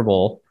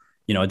comfortable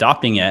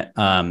adopting it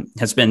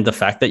has been the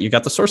fact that you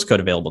got the source code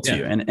available to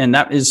you. And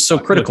that is so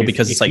critical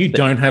because it's like, you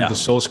don't have the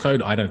source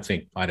code. I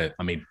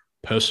mean,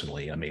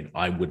 personally,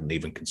 I wouldn't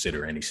even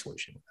consider any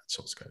solution with that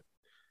source code.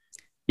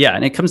 Yeah.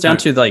 And it comes down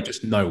to like,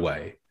 just no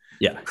way.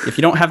 Yeah. If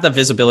you don't have the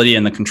visibility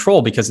and the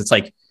control, because it's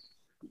like,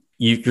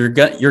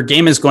 your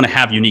game is going to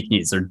have unique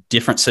needs. They're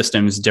different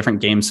systems,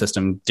 different game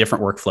system,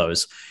 different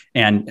workflows.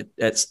 And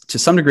it's to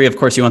some degree, of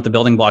course, you want the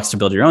building blocks to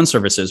build your own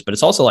services, but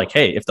it's also like,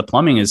 hey, if the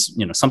plumbing is,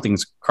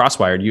 something's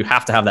crosswired, you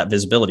have to have that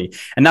visibility.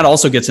 And that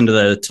also gets into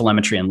the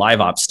telemetry and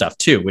live ops stuff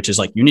too, which is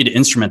like, you need to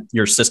instrument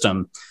your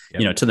system,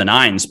 to the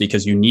nines,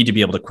 because you need to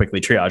be able to quickly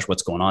triage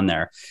what's going on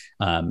there.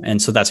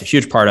 And so that's a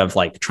huge part of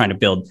like trying to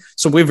build.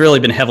 So we've really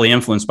been heavily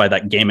influenced by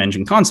that game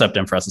engine concept.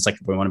 And for us, it's like,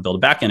 if we want to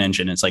build a backend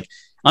engine, it's like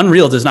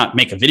Unreal does not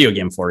make a video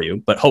game for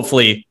you, but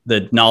hopefully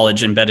the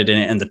knowledge embedded in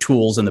it and the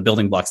tools and the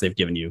building blocks they've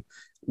given you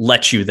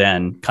let you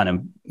then kind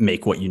of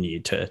make what you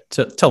need to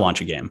launch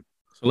a game.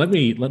 So let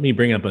me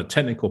bring up a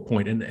technical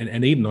point,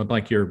 and Eden, I'd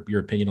like your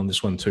opinion on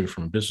this one too,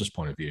 from a business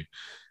point of view.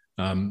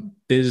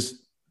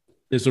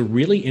 There's a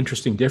really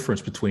interesting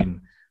difference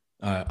between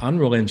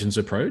Unreal Engine's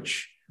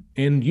approach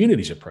and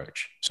Unity's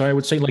approach. So I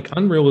would say like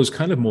Unreal is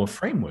kind of more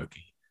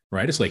frameworky,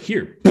 right? It's like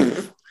here,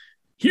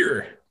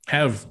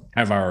 have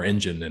our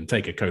engine and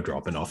take a code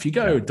drop and off you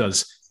go. It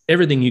does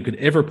everything you could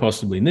ever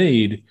possibly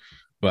need,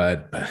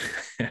 but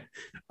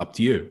up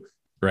to you,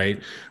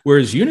 right?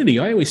 Whereas Unity,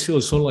 I always feel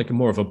is sort of like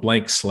more of a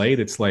blank slate.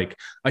 It's like,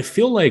 I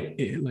feel like,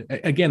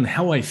 again,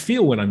 how I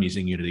feel when I'm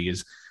using Unity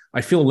is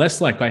I feel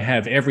less like I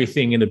have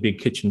everything in a big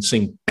kitchen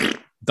sink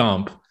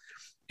dump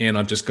and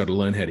I've just got to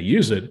learn how to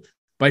use it.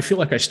 But I feel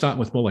like I start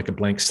with more like a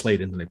blank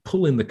slate and then I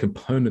pull in the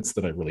components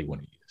that I really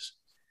want to use,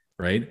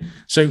 right?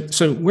 So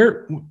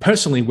where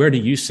do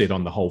you sit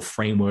on the whole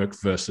framework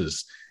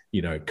versus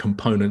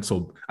components?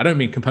 Or I don't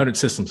mean component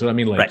systems, but I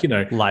mean like,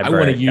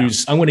 library,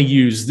 I want to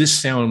use this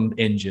sound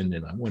engine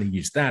and I want to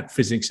use that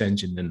physics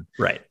engine and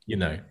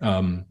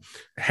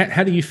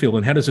how do you feel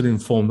and how does it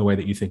inform the way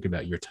that you think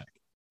about your tech?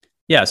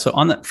 Yeah. So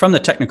from the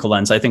technical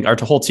lens, I think our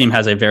whole team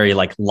has a very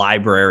like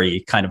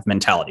library kind of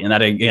mentality. And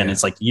that again,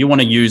 it's like, you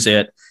want to use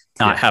it,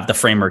 not have the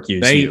framework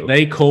use you.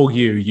 They call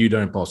you, you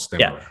don't boss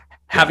them around.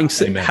 Having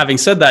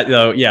said that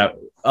though,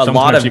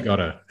 sometimes you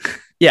gotta.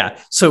 Yeah.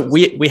 So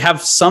we have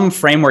some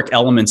framework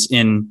elements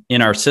in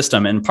our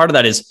system. And part of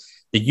that is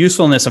the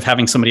usefulness of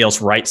having somebody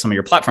else write some of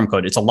your platform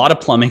code. It's a lot of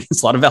plumbing,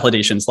 it's a lot of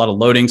validation, it's a lot of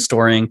loading,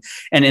 storing.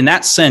 And in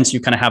that sense, you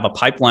kind of have a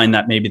pipeline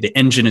that maybe the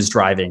engine is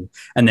driving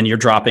and then you're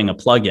dropping a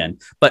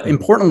plugin. But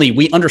importantly,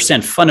 we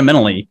understand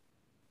fundamentally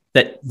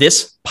that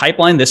this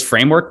pipeline, this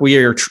framework, we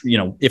are,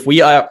 if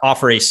we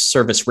offer a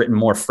service written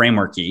more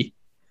frameworky,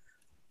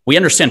 we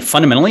understand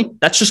fundamentally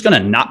that's just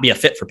going to not be a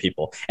fit for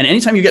people. And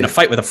anytime you get in a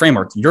fight with a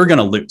framework, you're going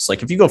to lose.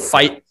 Like if you go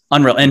fight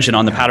Unreal Engine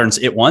on the patterns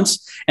it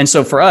wants. And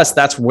so for us,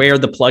 that's where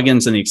the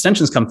plugins and the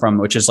extensions come from,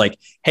 which is like,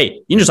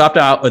 hey, you can just opt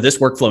out of this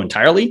workflow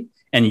entirely.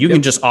 And you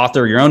can just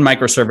author your own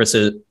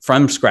microservices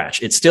from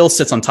scratch. It still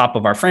sits on top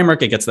of our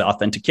framework. It gets the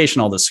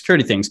authentication, all the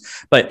security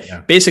things. But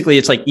basically,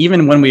 it's like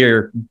even when we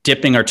are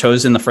dipping our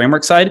toes in the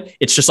framework side,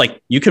 it's just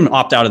like you can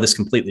opt out of this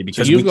completely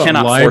because we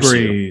cannot force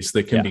you. Libraries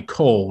that can be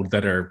called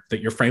that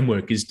your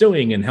framework is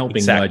doing and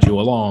helping guide you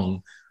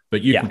along.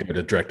 But you can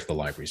go direct to the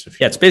libraries.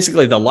 It's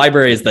basically the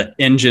library is the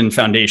engine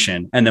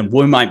foundation. And then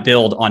we might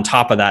build on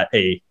top of that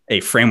a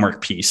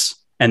framework piece.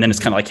 And then it's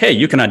kind of like, hey,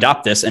 you can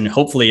adopt this and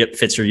hopefully it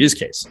fits your use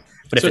case.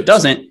 But if it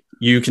doesn't,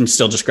 you can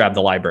still just grab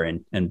the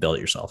library and build it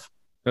yourself.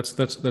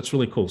 That's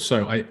really cool.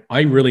 So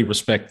I really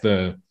respect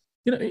the,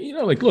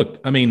 like,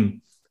 look, I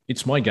mean,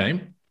 it's my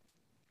game,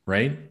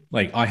 right?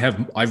 Like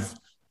I've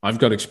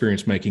got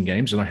experience making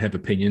games and I have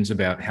opinions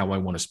about how I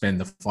want to spend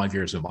the 5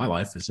 years of my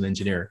life as an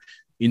engineer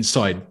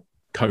inside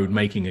code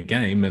making a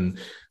game. And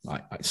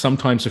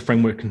sometimes the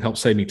framework can help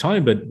save me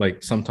time, but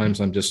like sometimes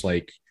I'm just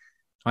like,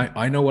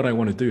 I know what I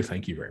want to do.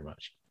 Thank you very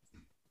much.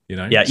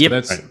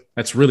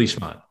 That's really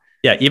smart.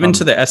 Yeah, even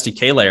to the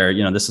SDK layer,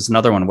 this is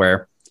another one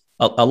where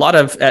a lot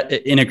of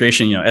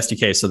integration,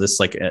 SDK. So this is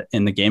like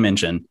in the game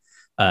engine,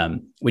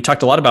 we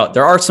talked a lot about,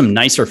 there are some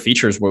nicer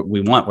features where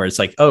we want, where it's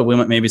like, oh, we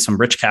want maybe some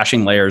rich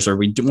caching layers, or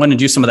we want to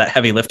do some of that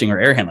heavy lifting or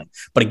air handling.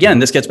 But again,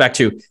 this gets back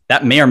to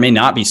that may or may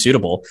not be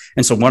suitable.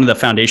 And so one of the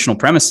foundational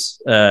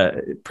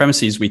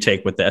premises we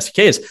take with the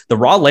SDK is the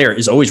raw layer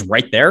is always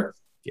right there.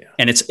 Yeah.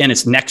 And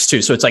it's next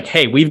to, so it's like,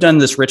 hey, we've done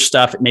this rich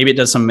stuff. Maybe it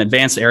does some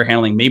advanced air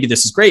handling. Maybe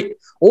this is great.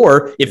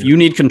 Or if you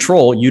need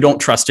control, you don't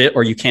trust it,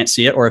 or you can't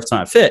see it, or if it's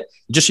not a fit,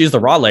 just use the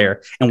raw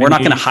layer. And we're not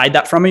going to hide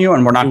that from you.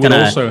 And we're not going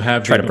to also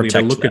have try to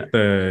protect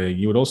that.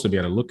 You would also be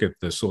able to look at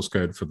the source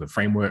code for the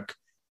framework,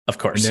 of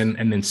course, and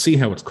then see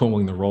how it's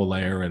calling the raw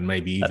layer, and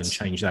maybe even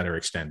change that or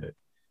extend it.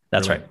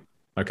 That's right.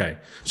 Okay.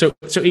 So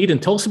Eden,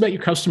 tell us about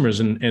your customers,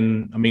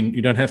 and I mean,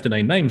 you don't have to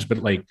name names, but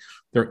like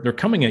they're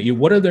coming at you.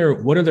 What are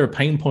their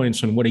pain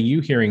points, and what are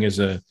you hearing as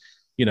a,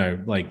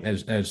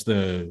 as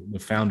the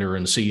founder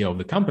and CEO of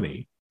the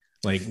company?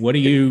 Like, what do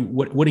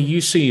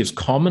you see as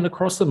common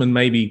across them, and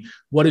maybe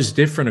what is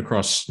different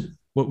across?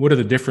 What are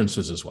the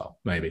differences as well?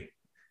 Maybe.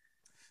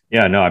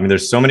 Yeah. No. I mean,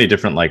 there's so many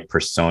different like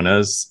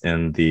personas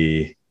in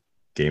the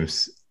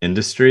games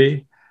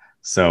industry.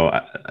 So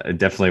I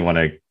definitely want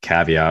to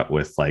caveat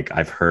with like,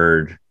 I've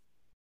heard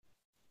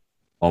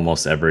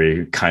almost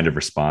every kind of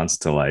response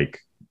to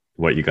like,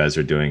 what you guys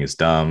are doing is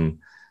dumb,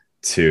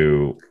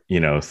 to,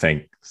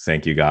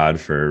 thank you God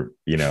for,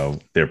 the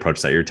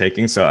approach that you're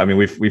taking. So, I mean,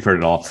 we've heard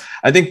it all.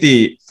 I think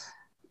the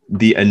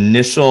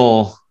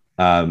initial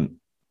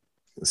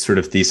sort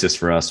of thesis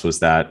for us was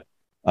that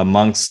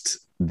amongst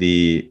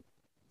the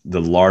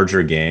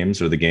larger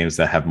games, or the games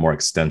that have more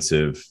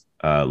extensive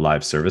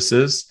live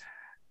services,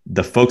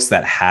 the folks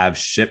that have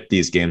shipped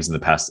these games in the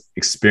past,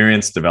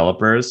 experienced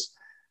developers,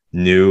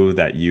 knew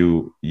that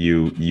you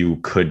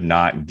could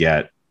not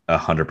get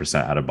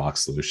 100% out of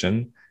box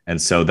solution. And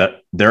so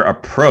that their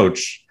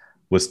approach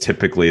was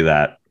typically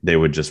that they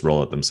would just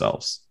roll it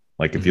themselves.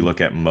 Like if you look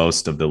at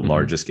most of the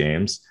largest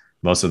games,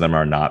 most of them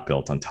are not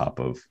built on top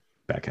of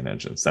backend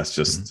engines. That's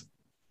just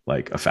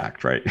like a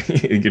fact, right?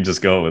 You can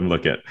just go and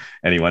look at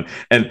anyone.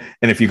 And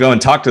if you go and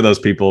talk to those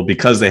people,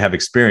 because they have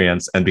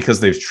experience and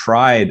because they've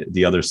tried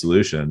the other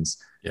solutions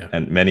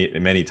and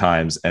many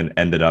times and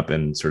ended up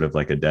in sort of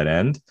like a dead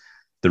end,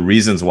 the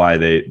reasons why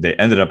they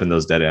ended up in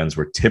those dead ends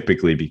were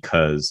typically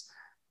because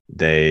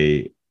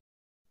that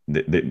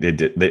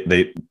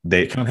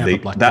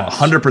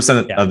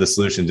 100% of the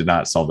solution did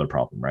not solve their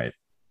problem, right?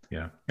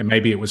 Yeah. And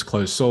maybe it was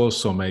closed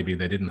source, or maybe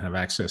they didn't have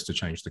access to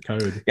change the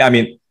code. Yeah. I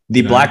mean,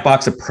 the black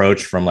box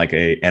approach from like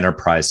a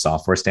enterprise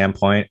software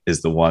standpoint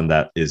is the one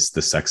that is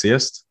the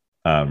sexiest.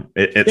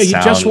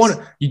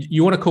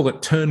 You want to call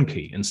it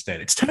turnkey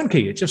instead. It's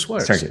turnkey. It just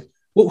works.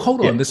 Well,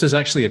 hold on. This is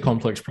actually a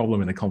complex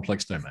problem in a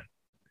complex domain.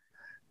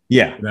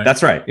 Yeah,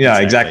 that's right. Yeah,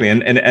 exactly.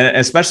 And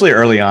especially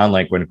early on,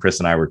 like when Chris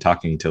and I were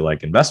talking to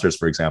like investors,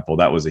 for example,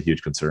 that was a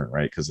huge concern,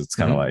 right? Because it's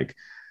kind of like,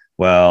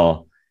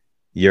 well,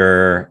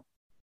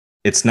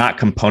 it's not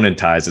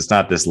componentized. It's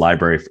not this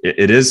library.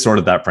 It is sort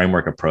of that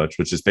framework approach,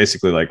 which is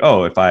basically like,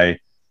 oh,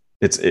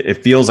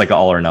 it feels like an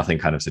all or nothing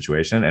kind of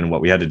situation. And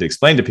what we had to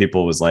explain to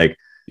people was like,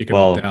 you can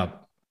opt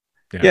out.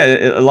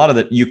 A lot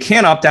of you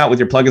can opt out with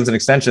your plugins and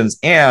extensions,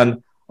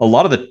 and a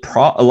lot of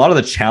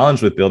the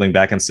challenge with building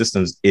backend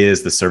systems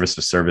is the service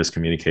to service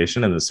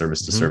communication and the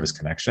service to service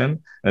connection. And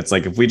it's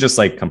like, if we just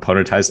like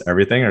componentize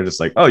everything, or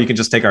just like, oh, you can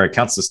just take our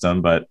account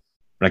system, but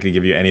we're not going to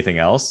give you anything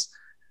else,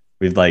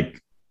 we'd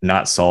like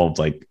not solved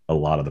like a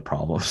lot of the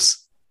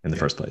problems in the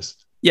first place.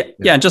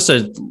 Yeah. Just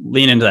to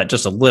lean into that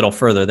just a little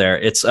further there,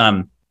 it's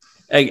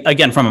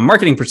again, from a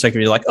marketing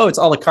perspective, you're like, oh, it's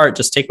a la carte,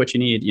 just take what you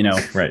need,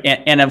 Right.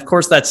 And of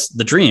course that's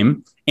the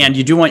dream. And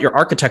you do want your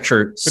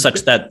architecture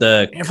such that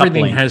the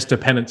everything has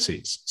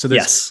dependencies. So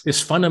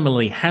this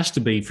fundamentally has to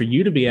be, for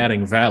you to be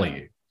adding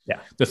value. Yeah.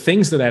 The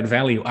things that add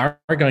value are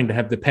going to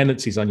have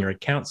dependencies on your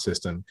account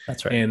system.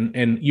 That's right.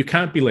 And you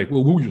can't be like,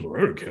 well, we'll use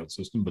our account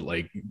system, but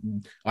like,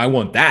 I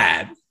want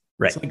that.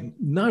 Right. It's like,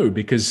 no,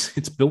 because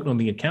it's built on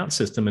the account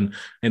system,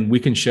 and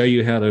we can show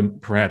you how to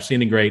perhaps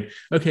integrate.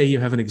 Okay, you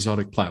have an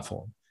exotic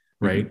platform,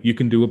 right? Mm-hmm. You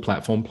can do a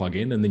platform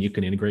plugin, and then you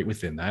can integrate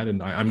within that.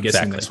 And I'm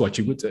guessing that's what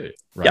you would do,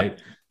 right? Yep.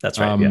 That's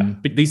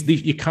right. But these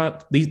you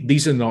can't.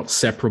 These are not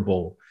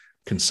separable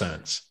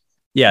concerns.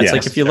 Yeah, it's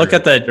like if you look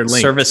at the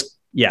service.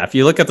 Yeah, if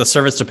you look at the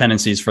service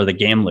dependencies for the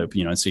game loop,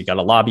 so you got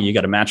a lobby, you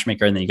got a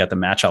matchmaker, and then you got the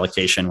match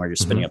allocation where you're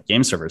spinning up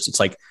game servers. It's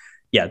like,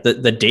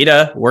 the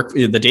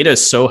data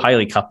is so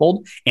highly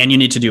coupled, and you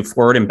need to do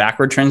forward and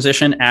backward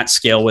transition at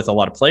scale with a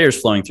lot of players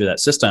flowing through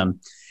that system.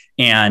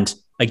 And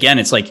again,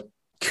 it's like,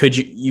 could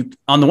you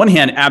on the one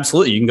hand,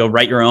 absolutely, you can go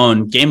write your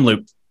own game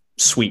loop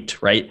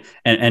suite, right?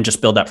 And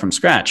just build that from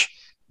scratch.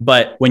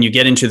 But when you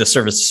get into the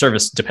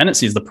service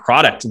dependencies, the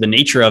product, the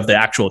nature of the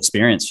actual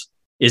experience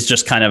is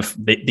just kind of,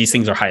 these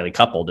things are highly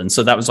coupled. And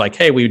so that was like,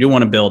 hey, we do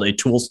want to build a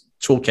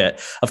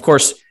toolkit. Of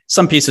course,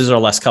 some pieces are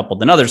less coupled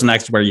than others, and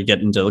that's where you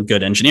get into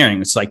good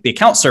engineering. It's like the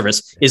account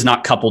service is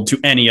not coupled to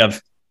any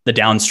of the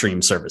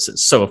downstream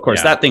services. So of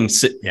course that thing,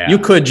 you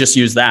could just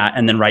use that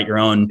and then write your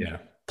own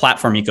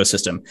platform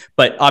ecosystem.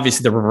 But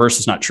obviously the reverse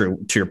is not true,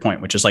 to your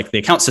point, which is like the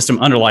account system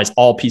underlies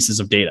all pieces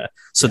of data.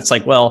 So it's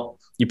like, well,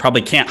 you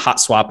probably can't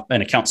hot swap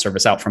an account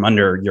service out from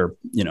under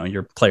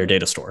your player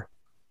data store.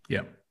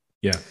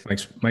 Yeah,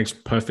 makes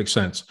perfect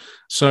sense.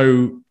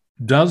 So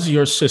does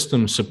your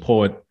system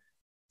support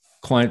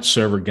client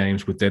server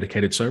games with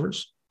dedicated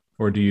servers,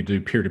 or do you do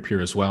peer-to-peer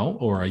as well,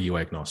 or are you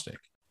agnostic?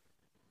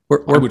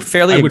 I would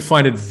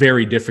find it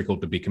very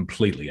difficult to be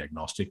completely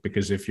agnostic,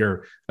 because if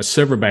you're a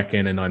server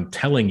backend and I'm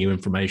telling you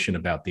information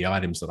about the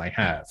items that I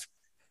have,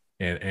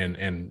 and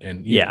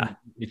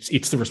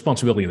it's the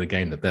responsibility of the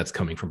game that's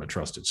coming from a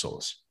trusted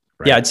source.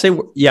 Right. Yeah, I'd say,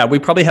 we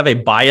probably have a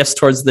bias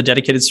towards the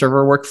dedicated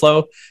server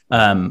workflow.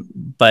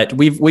 But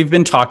we've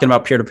been talking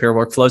about peer-to-peer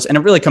workflows, and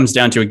it really comes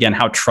down to, again,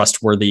 how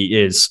trustworthy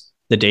is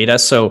the data.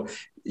 So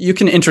you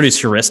can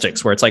introduce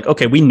heuristics where it's like,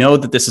 okay, we know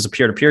that this is a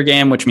peer-to-peer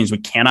game, which means we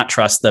cannot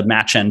trust the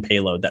match end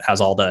payload that has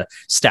all the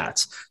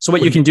stats. So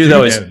what you can do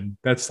though is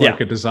that's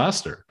like a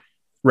disaster.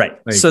 Right.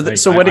 I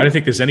don't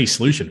think there's any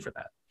solution for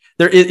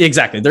that.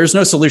 Exactly. There's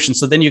no solution.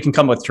 So then you can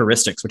come with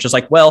heuristics, which is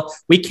like, well,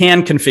 we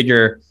can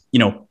configure,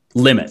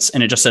 limits.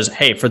 And it just says,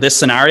 hey, for this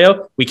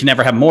scenario, we can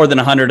never have more than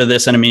 100 of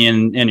this enemy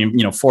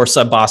and 4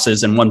 sub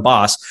bosses and 1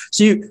 boss.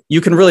 So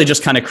you can really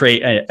just kind of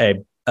create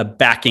a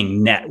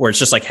backing net where it's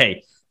just like,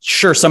 hey,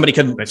 sure, somebody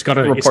could it's got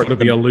to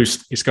be a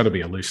loose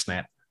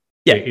net.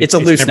 Yeah, it's a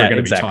loose net.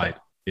 Exactly.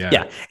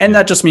 Yeah. And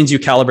that just means you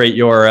calibrate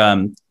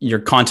your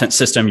content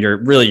system,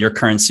 your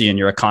currency and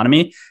your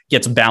economy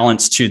gets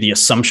balanced to the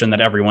assumption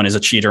that everyone is a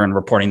cheater and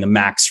reporting the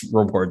max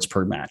rewards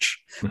per match.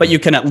 Mm-hmm. But you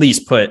can at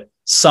least put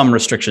some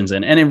restrictions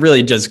in. And it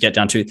really does get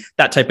down to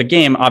that type of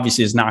game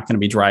obviously is not going to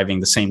be driving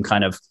the same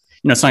kind of,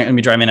 it's not going to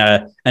be driving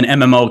an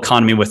MMO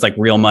economy with like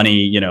real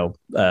money,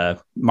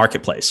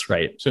 marketplace,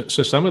 right? So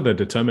some of the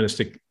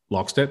deterministic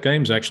lockstep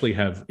games actually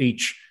have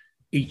each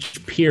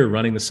peer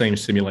running the same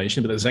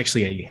simulation, but there's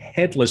actually a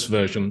headless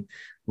version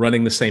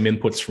running the same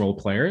inputs from all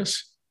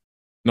players,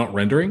 not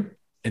rendering.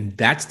 And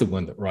that's the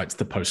one that writes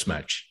the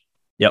post-match.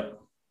 Yep.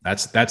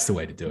 That's the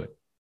way to do it.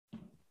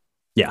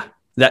 Yeah.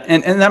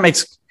 That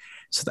makes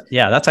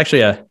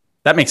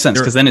that makes sense,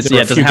 because then it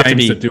doesn't have to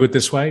be that do it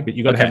this way, but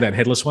you got to have that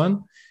headless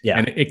one. Yeah.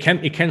 And it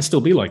can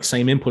still be like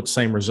same input,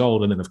 same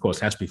result. And then of course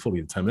it has to be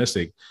fully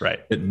deterministic. Right.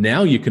 But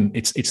now you can,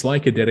 it's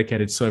like a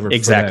dedicated server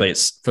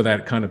for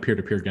that kind of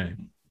peer-to-peer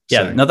game.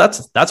 Yeah, no,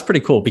 that's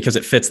pretty cool because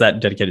it fits that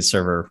dedicated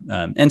server.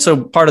 And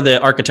so part of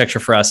the architecture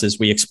for us is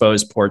we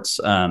expose ports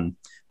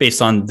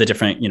based on the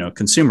different,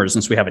 consumers.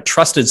 And so we have a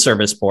trusted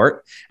service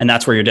port, and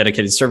that's where your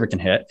dedicated server can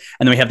hit.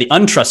 And then we have the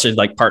untrusted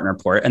like partner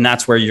port, and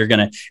that's where you're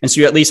going to, and so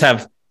you at least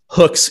have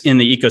hooks in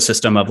the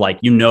ecosystem of like,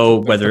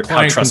 whether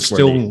how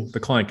trustworthy. The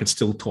client can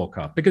still talk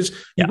up, because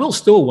you will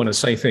still want to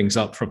say things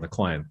up from the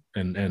client,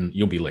 and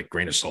you'll be like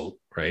grain of salt,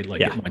 right?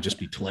 Like it might just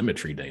be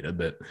telemetry data,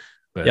 but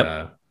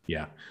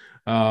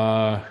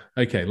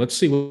okay, let's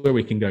see where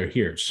we can go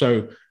here.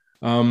 So,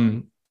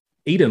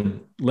 Eden,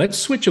 let's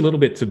switch a little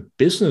bit to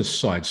business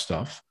side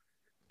stuff.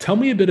 Tell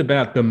me a bit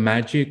about the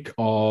magic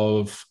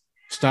of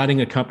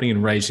starting a company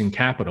and raising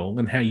capital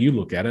and how you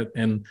look at it.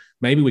 And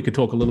maybe we could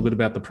talk a little bit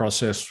about the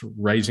process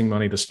raising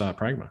money to start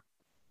Pragma.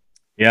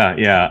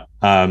 Yeah.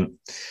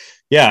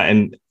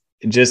 And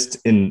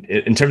just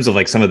in terms of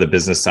like some of the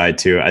business side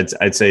too,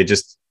 I'd say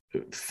just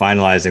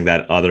finalizing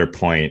that other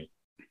point,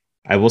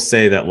 I will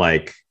say that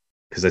like,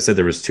 because I said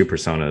there was 2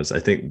 personas. I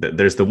think that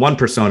there's the one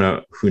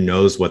persona who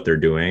knows what they're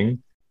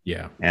doing.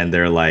 Yeah. And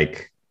they're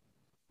like,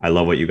 I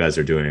love what you guys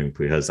are doing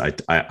because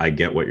I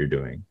get what you're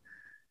doing.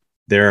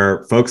 There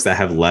are folks that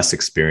have less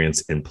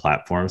experience in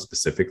platforms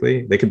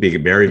specifically. They could be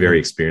very, very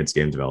experienced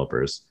game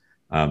developers,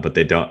 but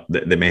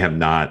they may have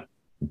not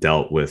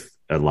dealt with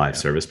a live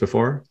service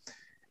before.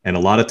 And a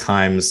lot of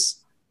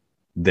times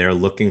they're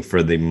looking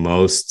for the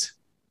most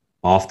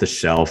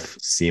off-the-shelf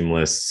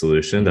seamless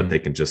solution that they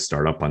can just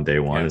start up on day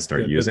one and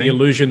start using. The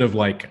illusion of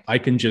like, I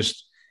can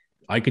just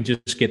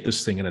get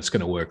this thing and it's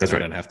going to work. That's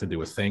right. I don't have to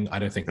do a thing. I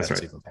don't think that's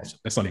right. even possible.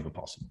 That's not even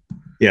possible.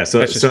 Yeah.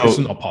 So it's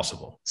not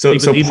possible. So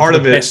even part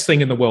of the it, best thing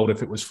in the world,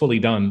 if it was fully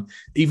done,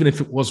 even if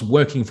it was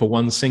working for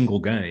one single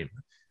game,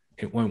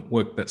 it won't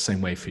work that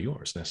same way for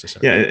yours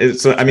necessarily. Yeah.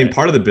 So, I mean,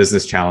 part of the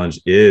business challenge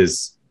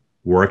is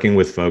working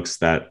with folks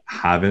that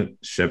haven't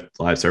shipped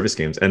live service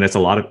games. And it's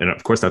and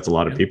of course that's a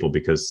lot of people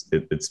because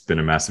it's been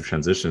a massive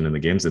transition in the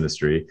games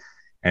industry,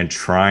 and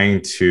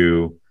trying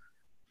to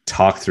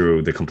talk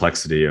through the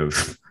complexity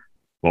of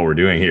what we're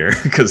doing here,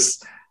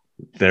 because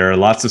there are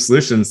lots of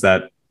solutions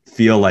that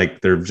feel like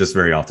they're just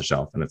very off the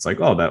shelf. And it's like,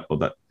 oh,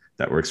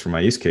 that works for my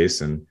use case.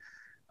 And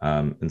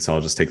so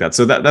I'll just take that.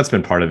 So that's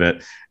been part of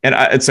it.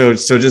 I just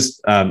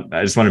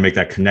want to make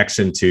that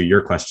connection to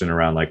your question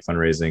around like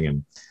fundraising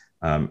and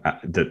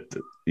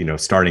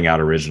starting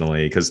out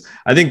originally, because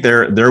I think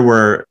there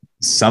were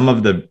some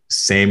of the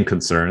same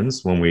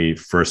concerns when we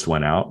first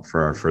went out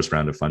for our first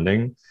round of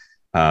funding.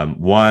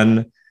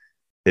 One,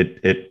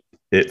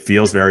 it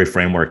feels very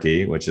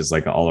frameworky, which is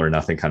like an all or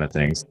nothing kind of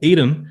thing.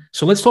 Eden,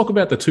 so let's talk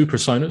about the two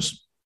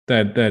personas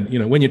that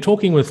when you're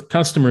talking with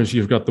customers,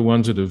 you've got the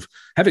ones that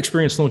have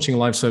experience launching a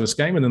live service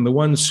game, and then the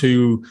ones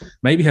who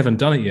maybe haven't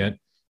done it yet.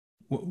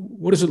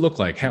 What does it look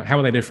like? How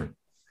are they different?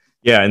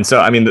 Yeah. And so,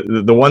 I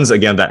mean, the ones,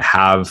 again, that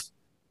have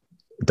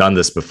done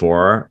this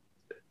before,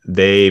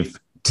 they've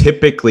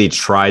typically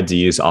tried to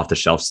use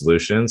off-the-shelf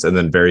solutions and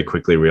then very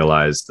quickly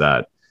realized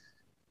that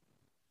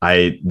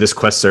this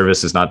quest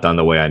service is not done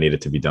the way I need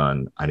it to be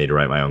done. I need to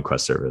write my own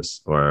quest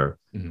service, or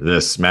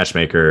this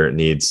matchmaker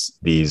needs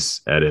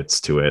these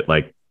edits to it.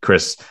 Like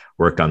Chris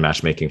worked on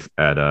matchmaking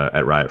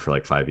at Riot for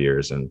like 5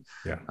 years. And,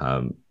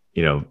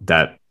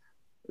 that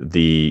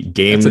the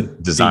game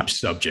design deep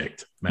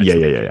subject.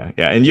 Yeah.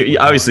 And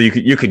obviously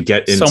you could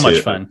get into so much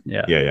fun.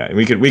 Yeah. And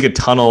we could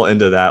tunnel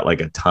into that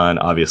like a ton,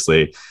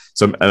 obviously.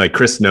 So like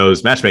Chris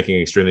knows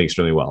matchmaking extremely,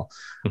 extremely well.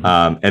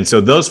 And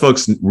so those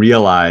folks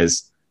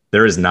realize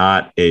there is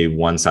not a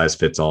one size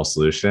fits all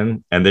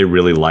solution. And they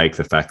really like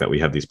the fact that we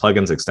have these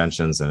plugins,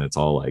 extensions, and it's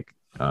all like,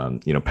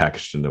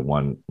 packaged into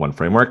one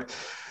framework.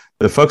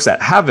 The folks that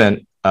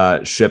haven't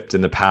shipped in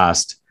the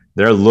past,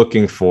 they're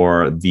looking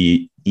for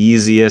the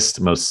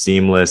easiest, most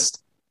seamless,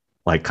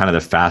 like kind of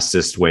the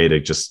fastest way to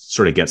just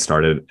sort of get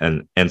started,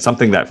 and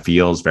something that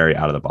feels very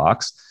out of the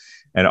box.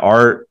 And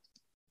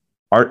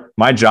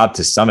my job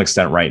to some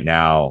extent right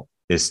now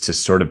is to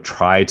sort of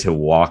try to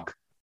walk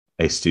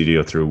a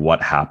studio through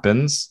what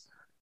happens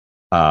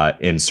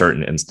in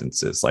certain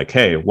instances. Like,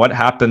 hey, what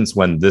happens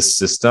when this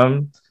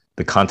system,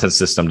 the content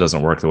system,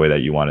 doesn't work the way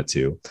that you want it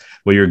to?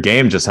 Well, your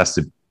game just has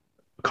to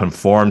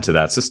conform to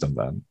that system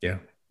then. Yeah.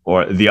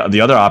 Or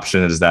the other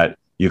option is that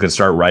you can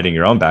start writing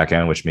your own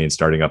backend, which means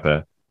starting up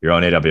your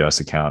own AWS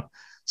account,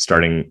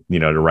 starting,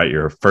 to write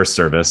your first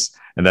service.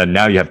 And then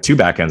now you have two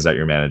backends that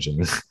you're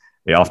managing,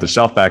 the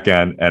off-the-shelf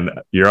backend and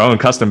your own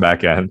custom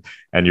backend.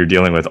 And you're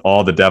dealing with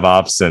all the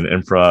DevOps and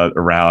infra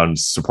around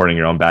supporting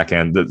your own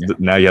backend.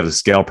 Now you have the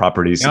scale,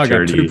 property,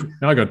 security.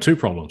 Now I got two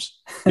problems.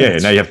 Yeah.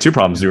 Now you have two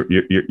problems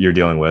you're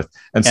dealing with.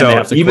 And so they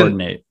have to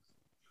coordinate.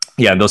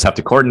 Yeah. And those have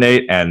to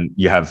coordinate, and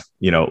you have,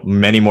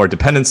 many more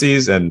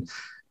dependencies. And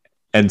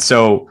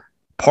so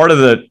part of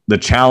the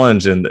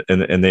challenge in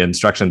the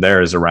instruction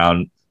there is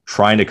around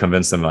trying to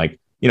convince them, like,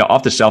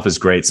 off the shelf is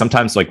great.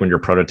 Sometimes, like when you're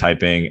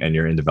prototyping and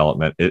you're in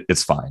development,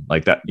 it's fine.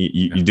 Like that,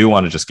 you do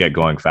want to just get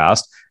going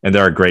fast, and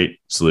there are great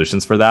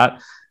solutions for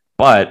that.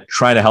 But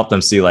trying to help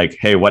them see, like,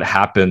 hey, what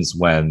happens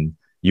when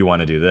you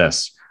want to do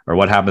this, or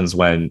what happens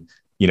when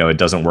it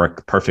doesn't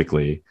work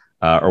perfectly,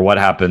 or what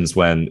happens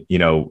when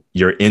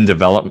you're in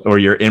development or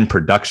you're in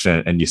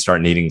production and you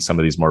start needing some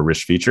of these more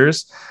rich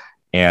features.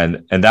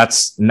 And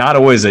that's not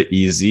always an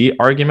easy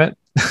argument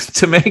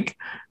to make,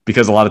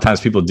 because a lot of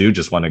times people do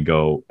just want to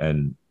go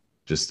and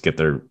just get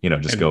their,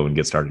 go and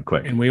get started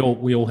quick. And we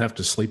all have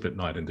to sleep at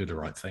night and do the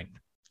right thing.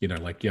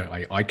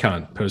 I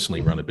can't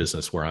personally run a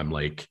business where I'm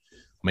like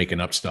making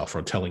up stuff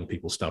or telling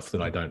people stuff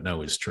that I don't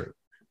know is true.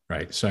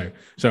 Right. So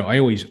I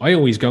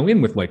always go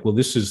in with like, well,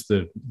 this is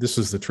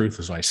the truth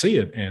as I see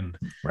it. And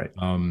right.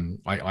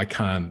 I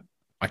can't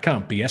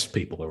BS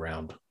people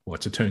around. Well,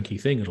 it's a turnkey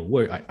thing. It'll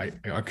work.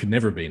 I could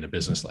never be in a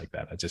business like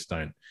that.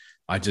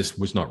 I just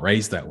was not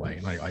raised that way.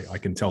 And I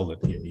can tell that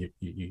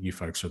you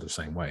folks are the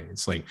same way.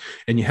 It's like,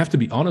 and you have to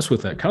be honest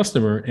with that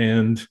customer.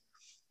 And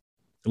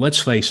let's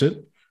face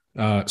it,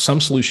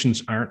 some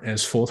solutions aren't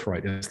as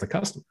forthright as the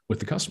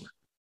customer.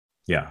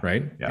 Yeah.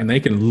 Right. Yeah. And they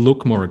can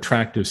look more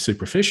attractive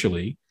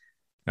superficially,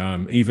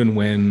 even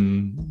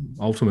when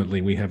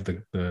ultimately we have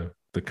the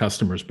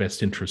customer's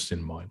best interests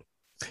in mind.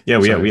 Yeah,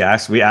 we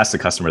asked the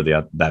customer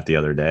that the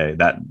other day,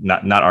 that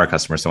not our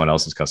customer, someone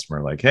else's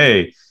customer, like,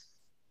 hey,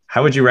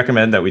 how would you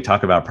recommend that we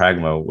talk about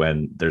Pragma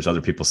when there's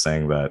other people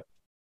saying that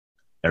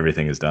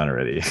everything is done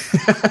already?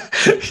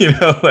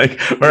 Like,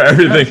 or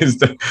everything is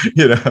done,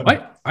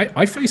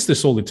 I face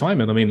this all the time.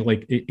 And I mean,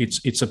 like,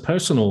 it's a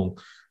personal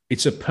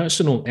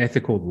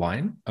ethical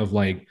line of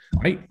like,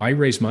 I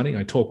raise money.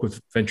 I talk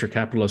with venture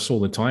capitalists all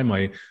the time.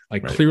 I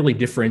clearly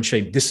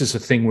differentiate. This is a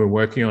thing we're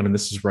working on, and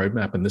this is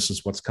roadmap, and this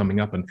is what's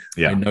coming up. And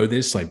I know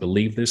this, I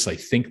believe this, I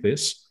think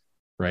this,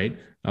 right?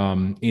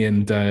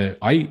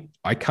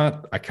 I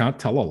can't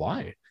tell a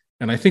lie.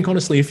 And I think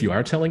honestly, if you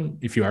are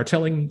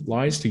telling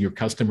lies to your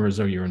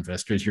customers or your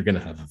investors, you're going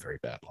to have a very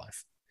bad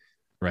life,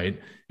 right?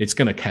 It's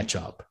going to catch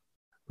up,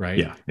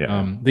 right?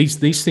 Yeah.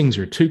 These things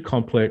are too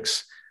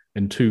complex.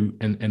 These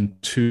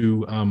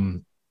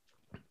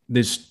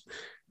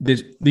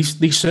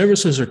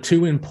services are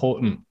too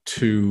important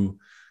to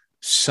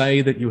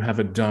say that you have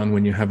it done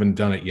when you haven't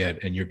done it yet,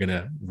 and you're going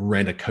to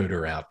rent a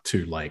coder out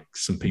to like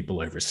some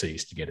people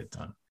overseas to get it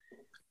done.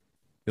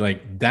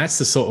 Like, that's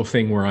the sort of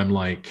thing where I'm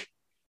like,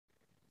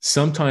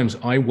 sometimes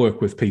I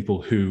work with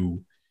people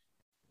who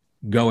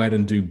go out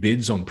and do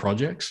bids on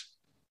projects,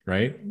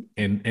 right?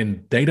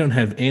 And they don't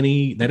have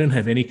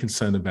any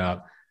concern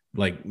about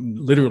like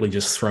literally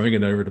just throwing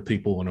it over to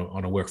people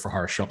on a work for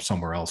hire shop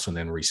somewhere else and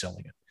then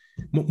reselling it.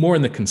 More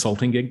in the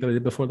consulting gig that I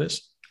did before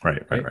this.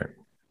 Right.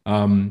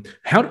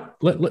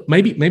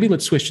 Maybe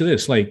let's switch to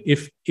this. Like,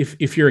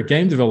 if you're a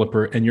game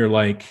developer and you're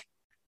like,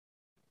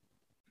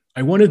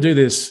 I want to do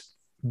this,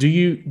 do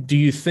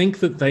you think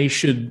that they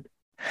should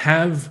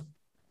have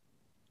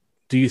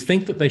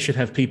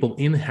people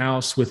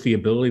in-house with the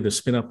ability to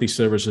spin up these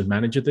servers and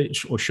manage it,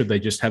 or should they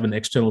just have an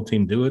external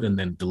team do it and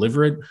then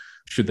deliver it?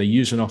 Should they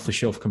use an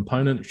off-the-shelf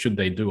component? Should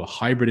they do a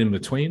hybrid in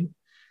between?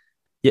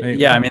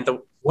 Yeah. I mean,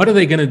 what are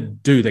they going to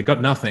do? They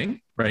got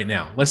nothing right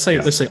now. Let's say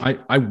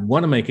I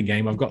want to make a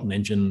game. I've got an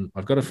engine.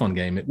 I've got a fun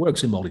game. It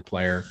works in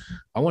multiplayer.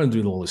 I want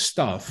to do all this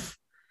stuff.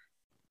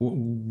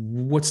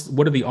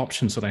 What are the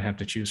options that I have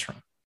to choose from?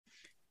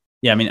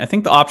 Yeah, I mean, I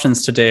think the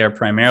options today are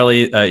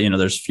primarily,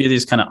 there's a few of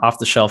these kind of off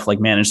the shelf like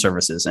managed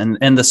services, and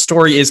the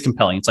story is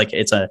compelling. It's like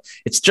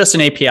it's just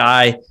an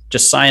API.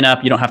 Just sign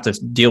up. You don't have to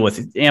deal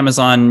with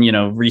Amazon,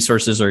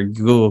 resources or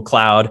Google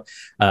Cloud.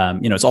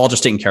 It's all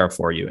just taken care of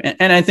for you.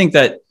 And I think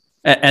that,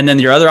 and then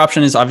your other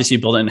option is obviously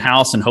build it in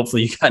house, and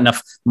hopefully you got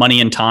enough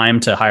money and time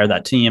to hire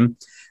that team.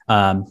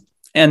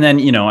 And then,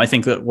 I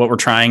think that what we're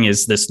trying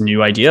is this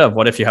new idea of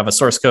what if you have a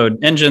source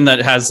code engine that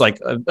has like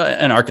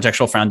an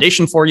architectural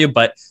foundation for you,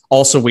 but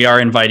also we are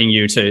inviting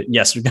you to,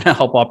 yes, you're going to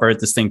help operate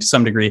this thing to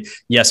some degree.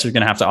 Yes, you're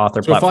going to have to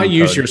author platform if I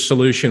use code. your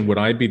solution, would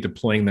I be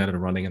deploying that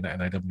and running in an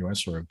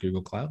AWS or a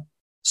Google Cloud?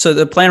 So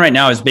the plan right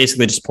now is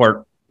basically to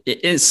support,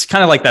 it's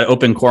kind of like that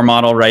open core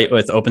model, right?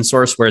 With open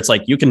source, where it's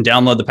like you can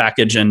download the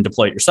package and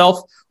deploy it yourself,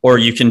 or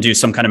you can do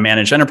some kind of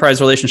managed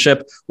enterprise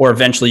relationship, or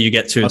eventually you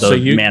get to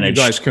managed.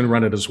 You guys can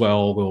run it as well,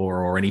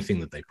 or anything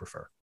that they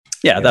prefer.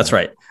 Yeah, that's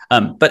right.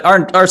 But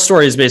our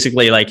story is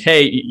basically like,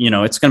 hey,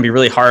 it's going to be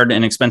really hard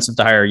and expensive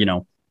to hire,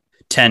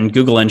 10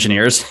 Google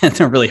engineers, and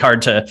they're really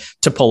hard to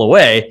pull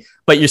away.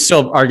 But you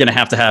still are going to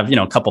have,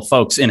 a couple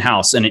folks in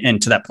house,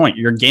 and to that point,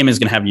 your game is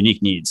going to have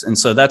unique needs, and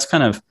so that's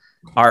kind of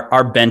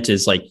our bent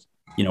is like.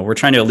 We're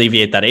trying to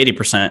alleviate that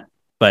 80%,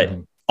 but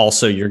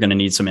also you're going to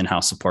need some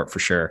in-house support for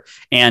sure.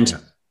 And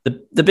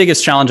the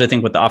biggest challenge, I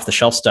think, with the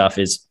off-the-shelf stuff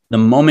is the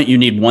moment you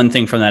need one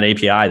thing from that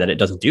API that it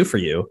doesn't do for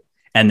you,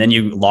 and then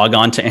you log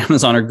on to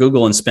Amazon or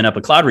Google and spin up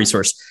a cloud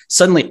resource,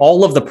 suddenly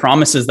all of the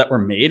promises that were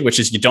made, which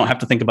is you don't have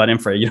to think about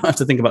infra, you don't have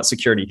to think about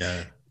security.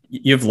 Yeah.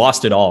 You've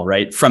lost it all,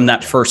 right? From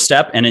that first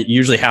step. And it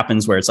usually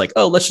happens where it's like,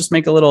 oh, let's just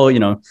make a little,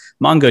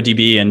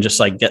 MongoDB and just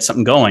like get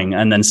something going.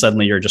 And then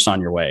suddenly you're just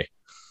on your way.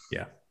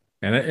 Yeah.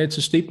 And it's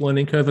a steep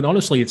learning curve. And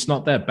honestly, it's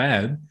not that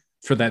bad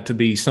for that to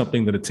be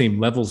something that a team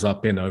levels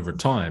up in over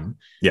time.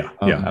 Yeah,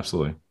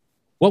 absolutely.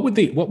 What would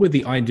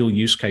the ideal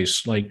use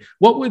case, like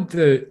what would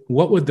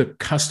the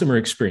customer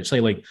experience say?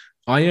 Like,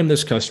 I am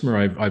this customer.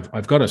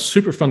 I've got a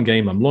super fun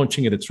game. I'm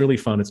launching it. It's really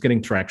fun. It's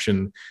getting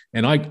traction.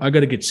 And I got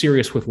to get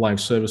serious with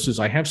live services.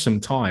 I have some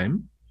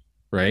time,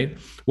 right?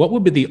 What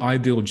would be the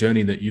ideal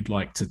journey that you'd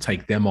like to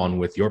take them on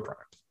with your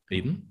product,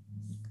 Eden?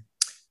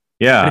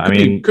 Yeah,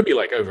 it could be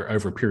like over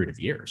a period of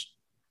years.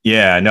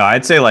 Yeah, no,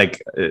 I'd say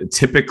like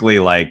typically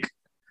like,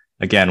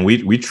 again,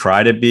 we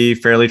try to be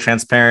fairly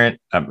transparent.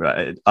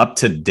 Up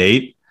to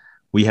date,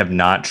 we have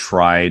not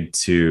tried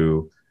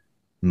to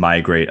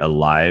migrate a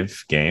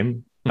live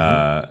game.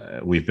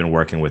 We've been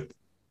working with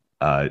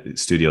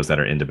studios that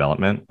are in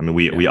development. I mean,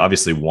 we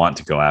obviously want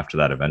to go after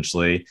that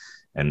eventually,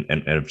 and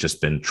have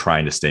just been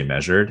trying to stay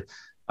measured.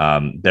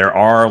 There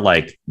are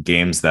like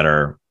games that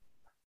are,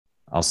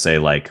 I'll say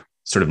like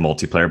sort of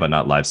multiplayer, but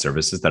not live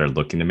services that are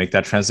looking to make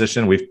that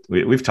transition.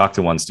 We've talked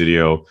to one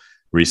studio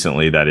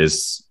recently that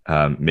is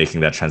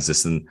making that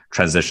transition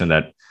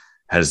that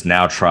is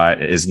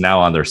now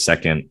on their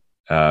second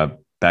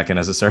backend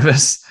as a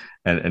service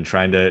and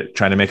trying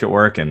to make it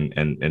work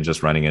and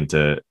just running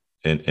into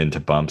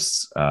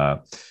bumps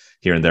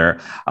here and there.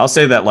 I'll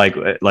say that like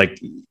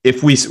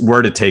if we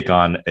were to take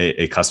on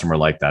a customer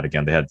like that,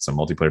 again, they had some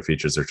multiplayer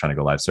features, they're trying to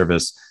go live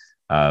service.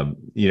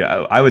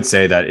 I would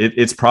say that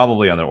it's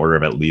probably on the order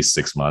of at least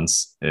 6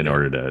 months in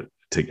order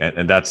to,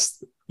 and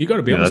that's, you got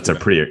to be honest. That's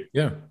a pretty,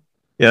 yeah,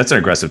 that's an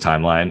aggressive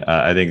timeline.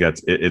 I think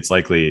it's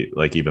likely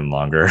like even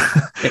longer.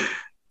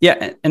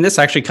 Yeah. And this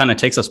actually kind of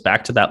takes us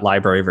back to that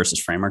library versus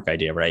framework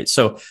idea, right?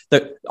 So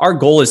our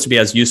goal is to be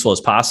as useful as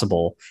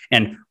possible.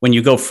 And when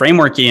you go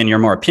frameworky and you're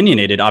more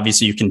opinionated,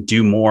 obviously you can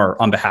do more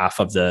on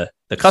behalf of the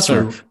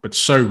customer. But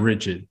so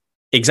rigid.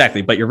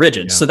 Exactly. But you're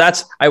rigid. Yeah. So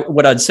that's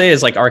what I'd say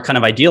is like our kind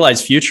of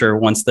idealized future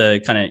once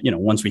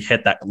once we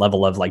hit that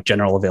level of like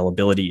general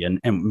availability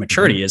and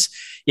maturity is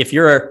if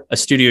you're a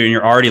studio and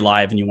you're already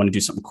live and you want to do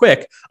something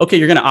quick, okay,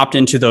 you're going to opt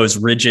into those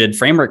rigid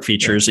framework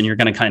features and you're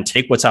going to kind of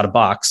take what's out of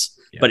box.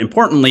 Yeah. But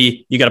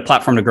importantly, you got a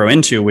platform to grow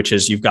into, which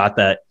is you've got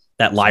that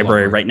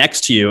library right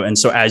next to you. And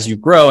so as you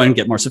grow and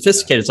get more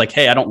sophisticated, it's like,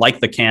 hey, I don't like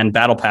the canned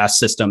battle pass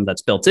system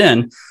that's built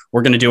in.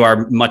 We're going to do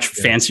our much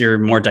fancier,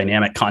 more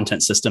dynamic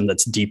content system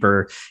that's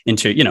deeper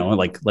into,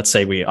 like, let's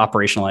say we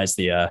operationalize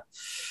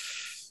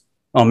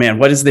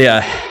what is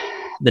the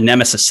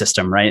Nemesis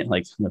system, right?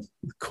 Like the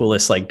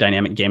coolest, like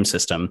dynamic game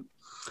system.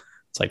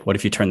 It's like, what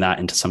if you turn that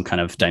into some kind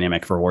of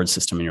dynamic reward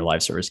system in your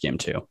live service game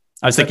too?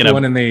 I was thinking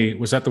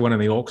was that the one in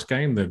the Orcs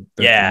game? The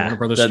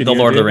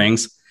Lord of the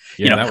Rings.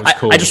 Yeah, that was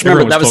cool. I just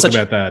remember that was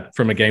about that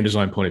from a game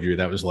design point of view.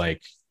 That was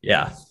like,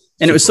 yeah.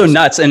 And it was so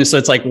nuts. And so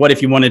it's like, what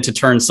if you wanted to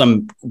turn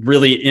some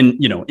really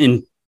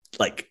in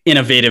like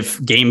innovative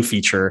game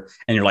feature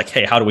and you're like,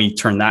 hey, how do we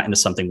turn that into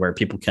something where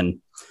people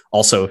can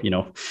also,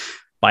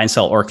 buy and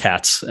sell orc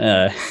hats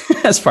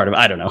as part of,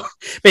 I don't know.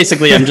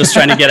 Basically, I'm just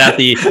trying to get at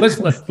the.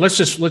 let's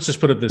just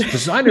put it this: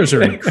 designers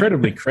are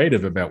incredibly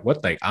creative about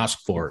what they ask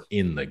for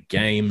in the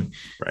game.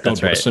 Right.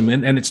 That's right.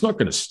 And it's not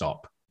going to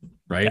stop,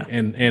 right? Yeah.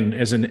 And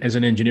as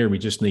an engineer, we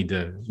just need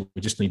to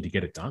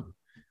get it done.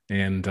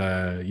 And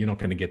you're not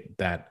going to get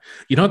that.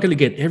 You're not going to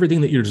get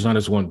everything that your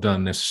designers want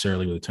done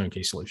necessarily with a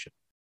turnkey solution.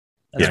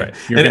 That's right.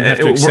 You're going to have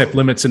to accept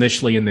limits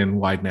initially and then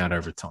widen out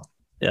over time.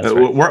 Yeah,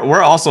 right.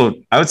 We're also,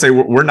 I would say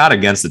we're not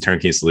against the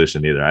turnkey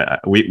solution either.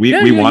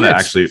 We want to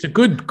actually. It's a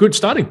good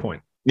starting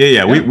point.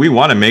 Yeah. We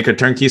want to make a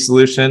turnkey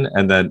solution,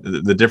 and then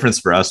the difference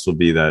for us will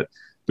be that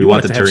we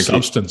want the turnkey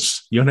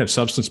substance. You don't have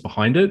substance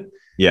behind it.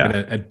 Yeah, and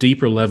a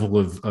deeper level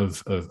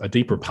of a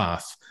deeper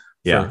path.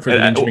 For the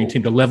engineering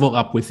team to level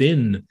up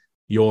within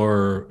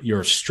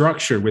your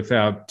structure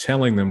without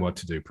telling them what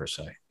to do per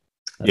se.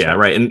 That's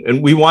right.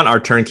 And we want our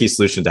turnkey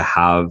solution to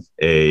have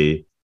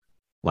a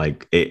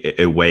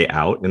way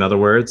out, in other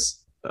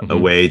words, a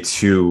way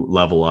to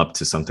level up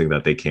to something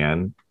that they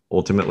can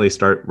ultimately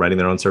start writing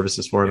their own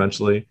services for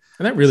eventually.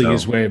 And that really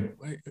is where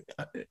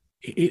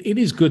it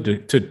is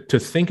good to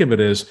think of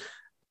it as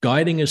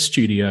guiding a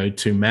studio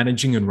to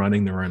managing and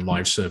running their own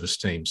live service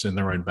teams in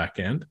their own back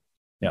end.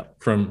 Yeah.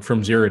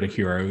 From zero to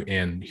hero.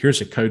 And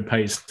here's a code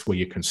paste where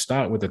you can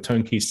start with a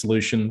turnkey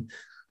solution,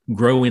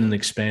 grow in and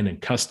expand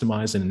and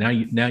customize, and now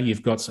you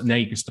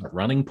can start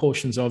running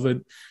portions of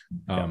it.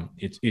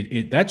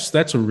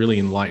 That's a really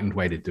enlightened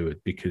way to do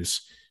it,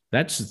 because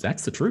that's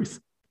the truth,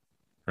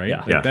 right?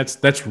 Yeah.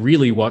 That's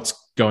really what's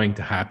going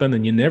to happen.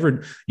 And you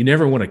never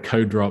want a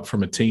code drop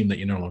from a team that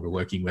you're no longer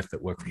working with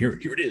that work here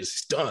it is,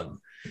 it's done,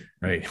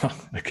 right?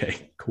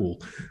 Okay,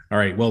 cool. All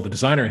right, well, the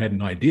designer had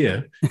an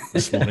idea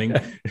this morning.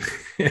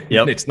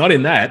 Yep. It's not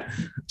in that.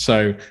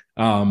 So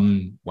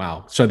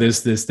wow. So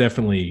there's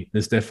definitely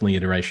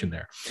iteration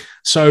there.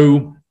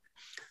 So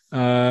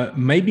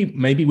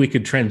maybe we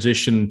could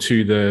transition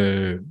to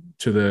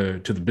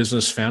the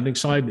business founding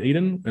side,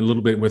 Eden, a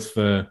little bit with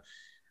the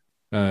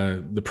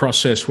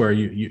process where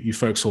you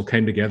folks all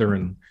came together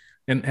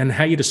and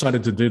how you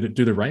decided to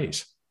do the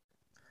raise.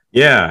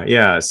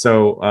 Yeah.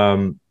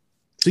 So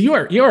you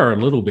are a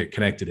little bit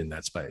connected in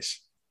that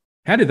space.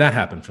 How did that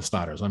happen for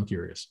starters? I'm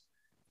curious.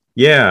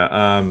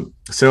 Yeah.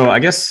 So I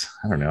guess,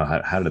 I don't know,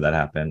 how did that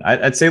happen?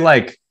 I'd say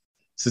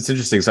so it's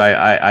interesting. So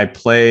I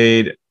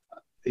played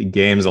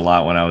games a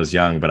lot when I was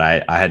young, but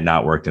I had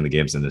not worked in the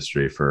games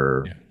industry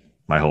for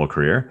my whole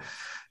career.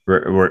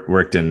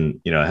 Worked in,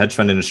 hedge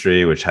fund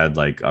industry, which had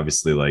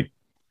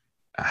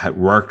had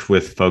worked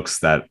with folks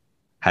that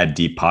had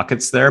deep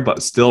pockets there,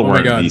 but still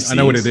weren't VCs. I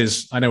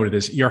know what it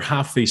is. You're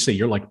half VC.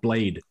 You're like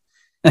Blade.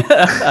 You're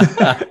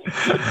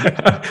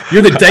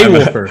the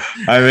Daywalker.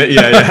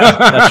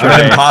 That's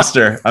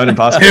right. I'm an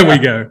imposter. Here we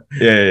go.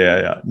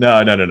 Yeah. No.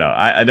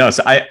 I know.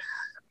 So I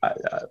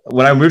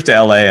when I moved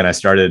to LA and I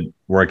started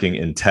working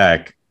in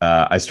tech,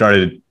 I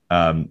started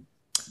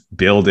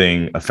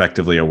building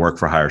effectively a work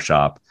for hire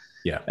shop.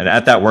 Yeah. And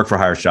at that work for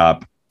hire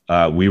shop,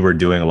 we were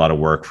doing a lot of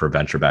work for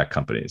venture-backed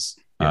companies.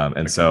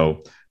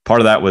 So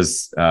part of that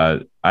was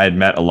I had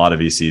met a lot of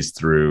VCs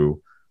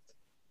through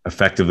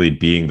effectively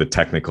being the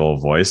technical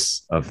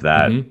voice of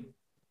that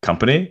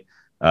company.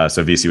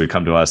 So VC would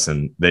come to us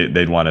and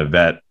they'd want to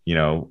vet,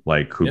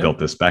 who built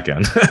this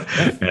backend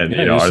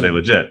and, are they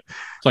legit?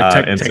 It's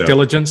like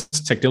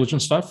tech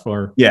diligence stuff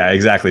or? Yeah,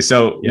 exactly.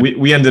 So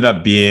we ended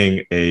up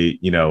being a,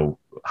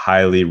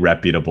 highly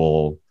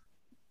reputable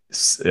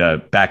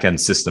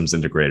back-end systems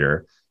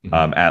integrator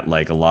at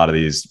like a lot of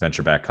these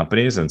venture-backed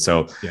companies. And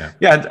so,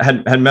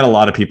 had met a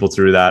lot of people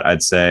through that,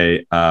 I'd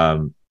say.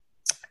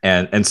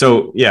 And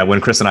so,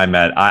 when Chris and I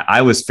met,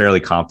 I was fairly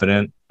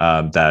confident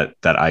that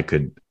I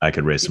could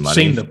raise some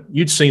money.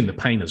 You'd seen the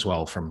pain as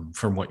well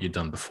from what you'd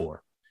done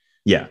before.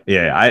 Yeah.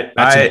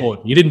 That's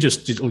important. You didn't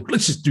just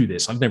let's just do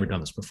this. I've never done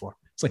this before.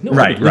 It's like, no,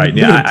 right.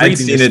 Yeah, I'd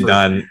seen it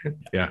done,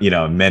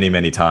 yeah. Many,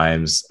 many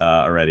times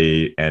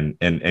already,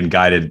 and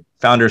guided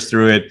founders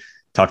through it.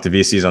 Talked to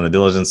VCs on the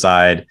diligence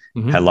side,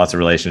 had lots of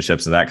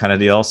relationships and that kind of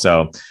deal.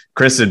 So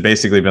Chris had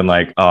basically been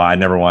like, "Oh, I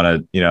never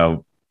want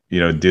to,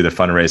 do the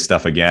fundraise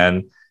stuff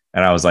again."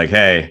 And I was like,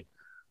 "Hey,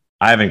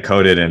 I haven't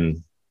coded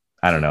in,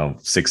 I don't know,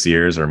 6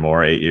 years or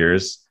more, 8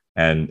 years."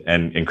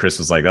 And Chris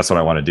was like, "That's what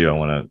I want to do. I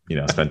want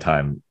to, spend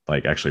time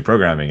like actually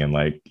programming and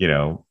like,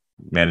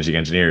 managing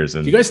engineers."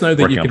 And you guys know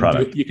that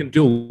you can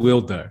dual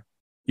wield though.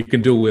 You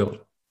can dual wield.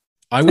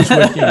 I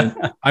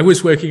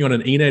was working on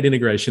an eNet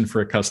integration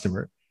for a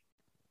customer.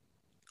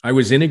 I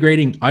was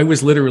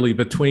literally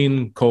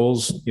between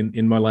calls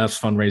in my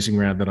last fundraising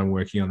round that I'm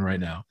working on right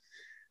now.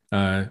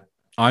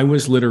 I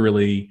was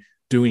literally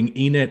doing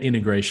eNet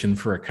integration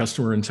for a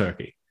customer in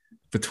Turkey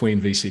between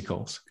VC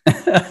calls.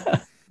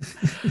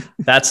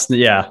 That's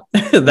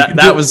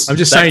I'm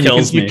just saying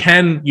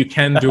you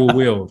can dual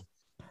wield,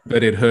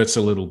 but it hurts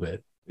a little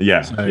bit.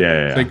 Yeah.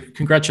 So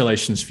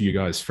congratulations for you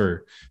guys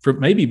for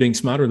maybe being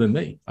smarter than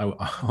me. I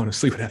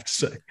honestly would have to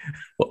say.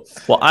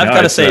 Well, I've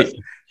got to say,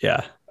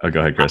 yeah. Oh, go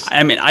ahead, Chris.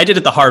 I mean, I did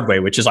it the hard way,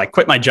 which is I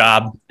quit my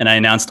job and I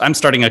announced I'm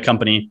starting a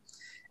company,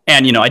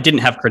 and I didn't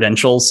have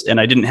credentials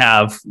and I didn't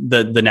have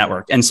the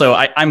network, and so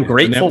I'm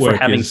grateful for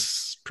having.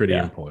 Is pretty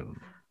important.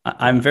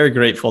 I'm very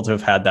grateful to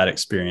have had that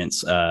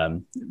experience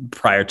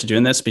prior to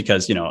doing this,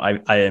 because I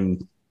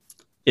am.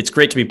 It's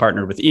great to be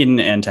partnered with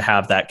Eden and to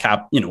have that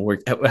we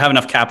have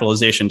enough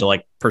capitalization to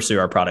like pursue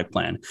our product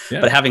plan.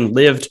 Yeah. But having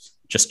lived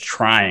just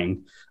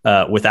trying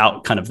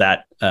without kind of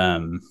that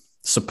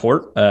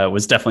support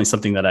was definitely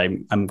something that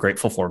I'm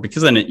grateful for,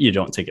 because then you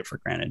don't take it for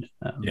granted.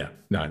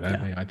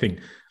 I think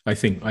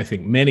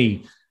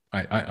many.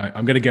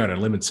 I'm going to go out on a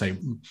limb and say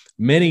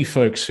many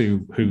folks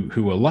who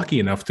are lucky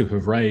enough to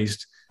have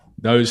raised,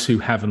 those who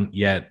haven't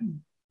yet,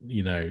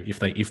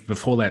 if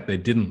before that they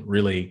didn't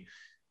really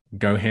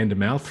go hand to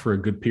mouth for a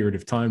good period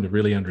of time to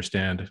really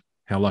understand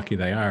how lucky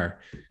they are,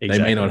 They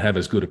may not have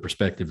as good a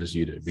perspective as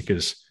you do,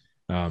 because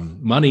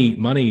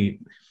money.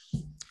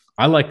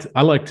 I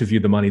like to view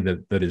the money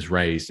that is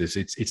raised as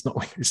it's not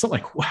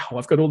like, wow,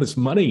 I've got all this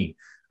money,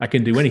 I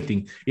can do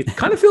anything. It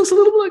kind of feels a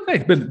little bit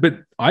like that,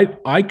 but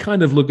I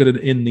kind of look at it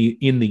in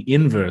the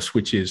inverse,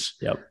 which is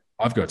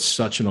I've got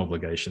such an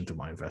obligation to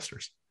my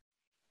investors.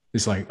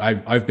 It's like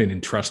I've been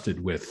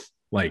entrusted with,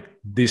 like,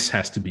 this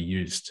has to be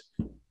used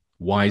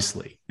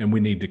wisely, and we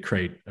need to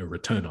create a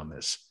return on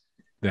this.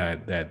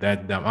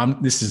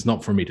 This is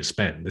not for me to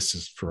spend. This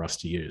is for us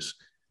to use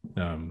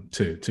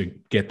to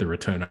get the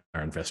return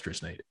our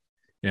investors need,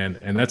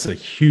 and that's a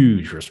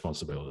huge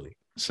responsibility.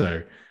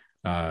 So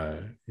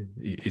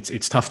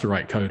it's tough to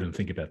write code and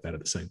think about that at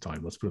the same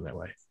time. Let's put it that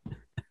way.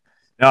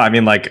 No, I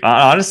mean, like,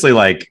 honestly,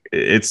 like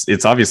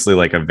it's obviously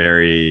like a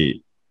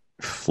very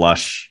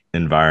flush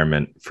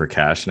environment for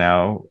cash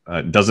now.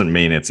 Doesn't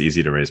mean it's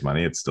easy to raise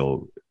money. It's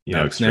still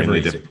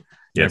extremely difficult.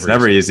 Yeah, it's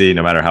never easy,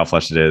 no matter how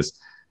flush it is.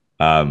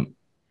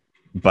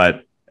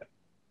 But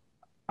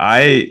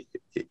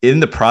in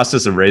the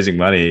process of raising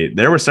money,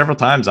 there were several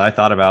times I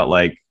thought about,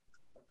 like,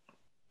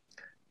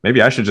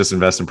 maybe I should just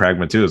invest in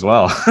Pragma too as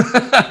well.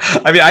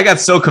 I mean, I got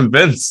so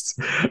convinced,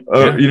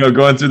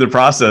 going through the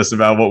process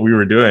about what we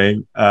were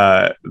doing,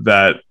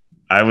 that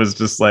I was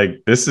just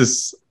like, this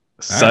is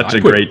such a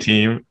great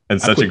team and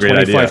such a great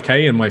idea.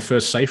 25K in my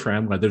first safe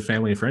round when I did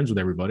family and friends with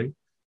everybody.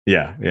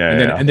 Yeah. And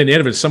then at the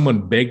end of it,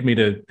 someone begged me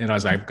to, and I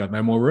was like, I've got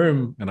no more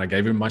room, and I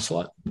gave him my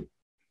slot.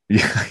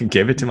 Yeah, I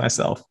gave it to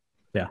myself.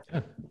 Yeah.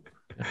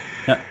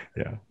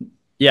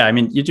 I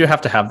mean, you do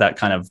have to have that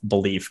kind of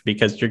belief,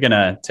 because you're going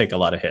to take a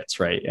lot of hits,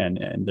 right?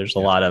 And there's a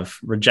lot of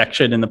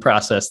rejection in the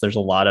process. There's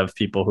a lot of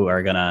people who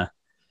are going to,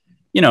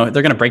 they're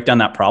going to break down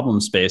that problem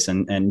space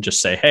and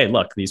just say, hey,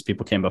 look, these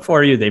people came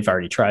before you. They've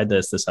already tried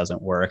this. This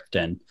hasn't worked.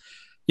 And,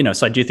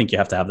 so I do think you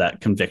have to have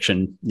that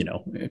conviction,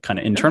 kind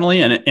of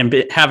internally,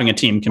 and having a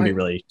team can be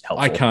really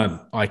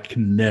helpful. I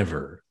can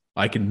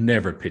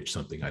never pitch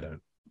something I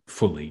don't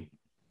fully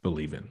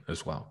believe in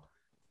as well.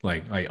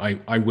 Like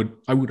I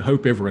would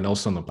hope everyone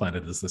else on the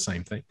planet is the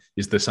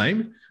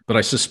same, but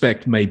I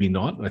suspect maybe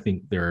not. I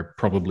think there are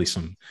probably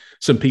some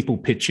people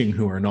pitching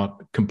who are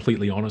not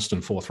completely honest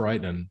and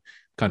forthright and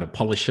kind of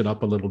polish it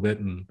up a little bit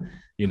and,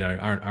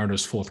 aren't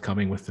as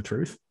forthcoming with the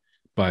truth.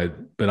 But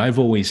I've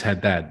always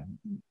had that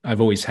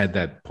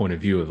point of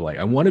view of, like,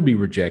 I want to be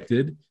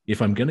rejected.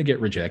 If I'm going to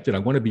get rejected, I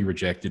want to be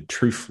rejected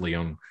truthfully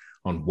on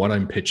what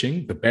I'm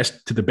pitching,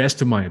 to the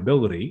best of my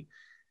ability.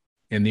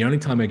 And the only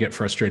time I get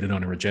frustrated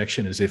on a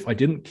rejection is if I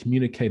didn't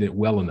communicate it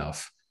well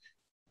enough,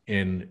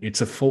 and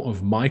it's a fault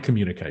of my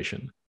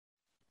communication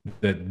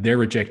that they're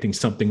rejecting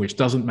something which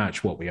doesn't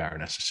match what we are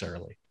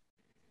necessarily.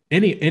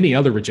 any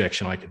other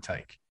rejection I can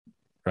take,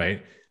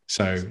 right?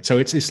 So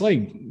it's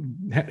like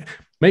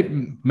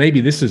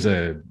maybe this is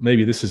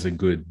a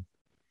good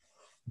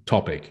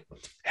topic.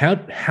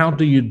 How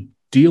do you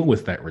deal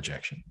with that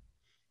rejection?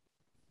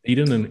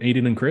 Eden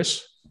and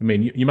Chris, I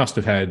mean, you must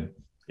have had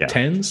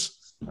tens,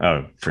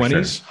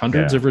 20s, sure.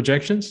 Hundreds of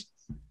rejections.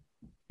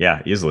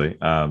 Yeah, easily.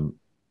 I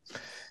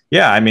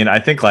mean, I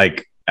think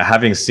like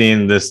having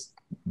seen this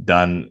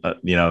done,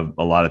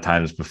 a lot of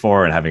times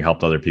before and having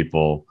helped other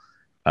people,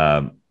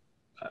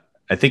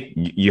 I think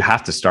you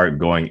have to start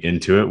going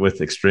into it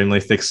with extremely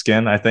thick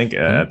skin, I think,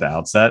 at the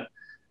outset,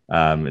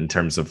 in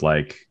terms of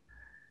like,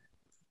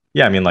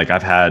 I mean, like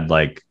I've had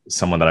like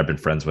someone that I've been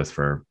friends with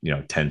for,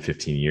 10,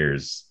 15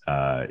 years,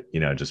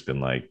 just been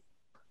like,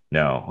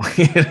 no,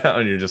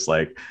 and you're just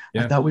like,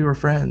 I thought we were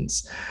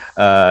friends,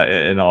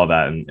 and all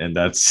that. And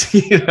that's,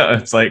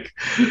 it's like,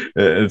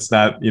 it's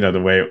not,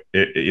 the way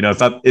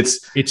it's not,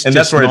 and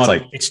that's where it's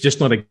like, it's just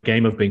not a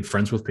game of being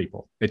friends with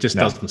people. It just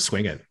doesn't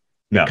swing it.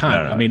 No,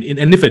 can't. No. I mean,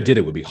 and if it did,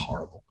 it would be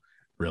horrible.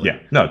 Really. Yeah,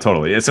 no,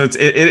 totally. So it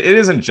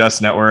isn't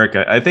just network.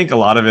 I think a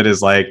lot of it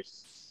is like,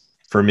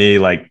 for me,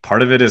 like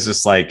part of it is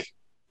just like,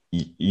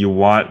 you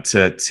want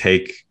to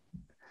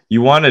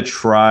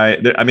try.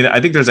 I mean,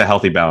 I think there's a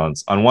healthy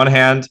balance. On one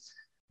hand,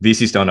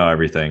 VCs don't know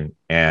everything.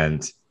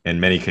 And in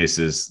many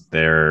cases,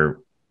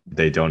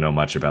 they don't know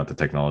much about the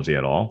technology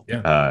at all.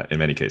 Yeah. In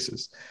many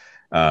cases.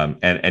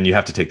 And you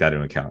have to take that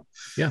into account.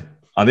 Yeah.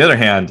 On the other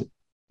hand,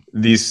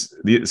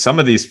 some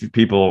of these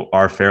people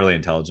are fairly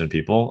intelligent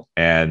people,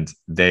 and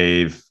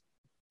they've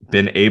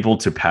been able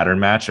to pattern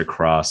match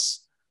across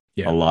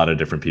a lot of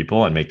different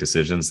people and make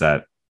decisions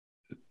that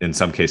in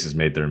some cases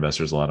made their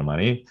investors a lot of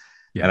money.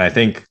 Yeah. And I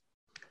think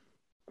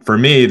for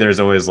me,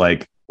 there's always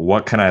like,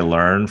 what can I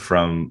learn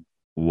from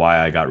why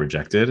I got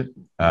rejected?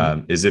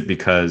 Is it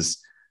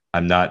because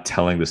I'm not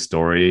telling the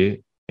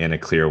story in a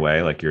clear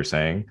way, like you're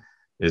saying?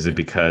 Is it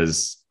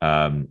because,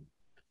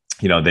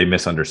 they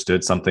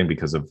misunderstood something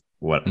because of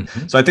what?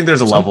 So I think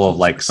there's a level of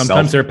like,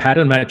 sometimes they're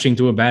pattern matching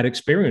to a bad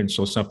experience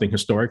or something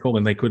historical,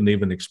 and they couldn't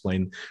even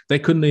explain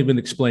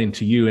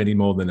to you any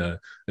more than a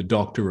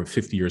doctor of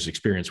 50 years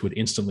experience would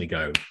instantly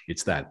go,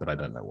 it's that, but I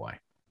don't know why.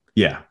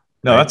 Yeah.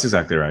 No, that's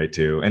exactly right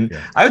too. And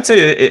I would say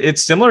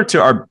it's similar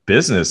to our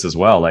business as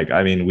well. Like,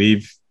 I mean,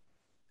 we've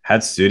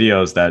had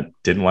studios that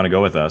didn't want to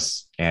go with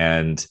us.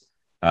 And,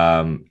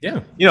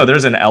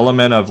 there's an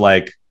element of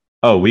like,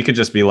 oh, we could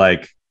just be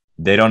like,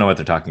 they don't know what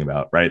they're talking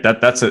about. Right.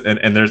 And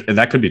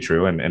that could be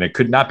true. And it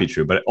could not be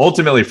true. But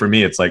ultimately for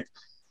me, it's like,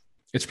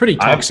 it's pretty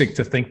toxic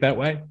to think that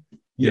way.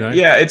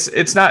 Yeah.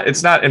 It's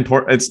not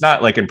important. It's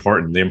not like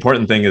important. The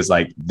important thing is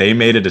like, they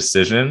made a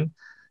decision,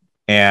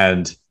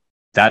 and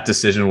that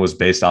decision was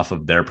based off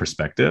of their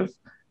perspective.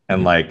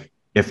 And like,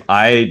 if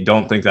I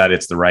don't think that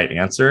it's the right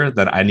answer,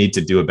 then I need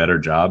to do a better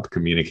job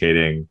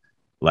communicating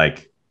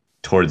like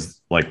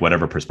towards like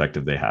whatever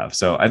perspective they have.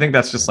 So I think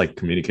that's just like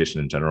communication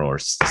in general, or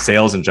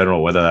sales in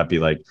general, whether that be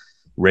like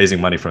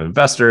raising money from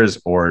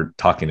investors or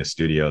talking to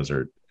studios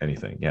or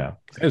anything. Yeah.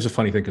 It's a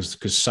funny thing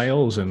because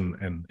sales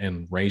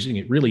and raising,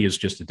 it really is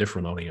just a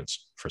different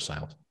audience for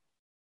sales.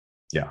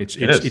 Yeah. It's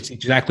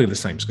exactly the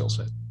same skill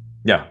set.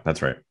 Yeah,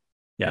 that's right.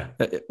 Yeah.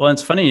 Well,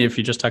 it's funny if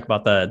you just talk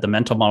about the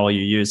mental model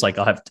you use. Like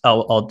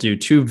I'll do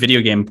 2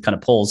 video game kind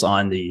of polls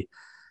on the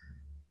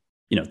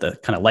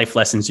kind of life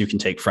lessons you can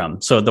take from.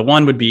 So the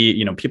one would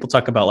be, people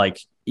talk about like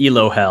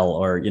elo hell,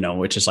 or,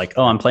 which is like,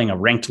 oh, I'm playing a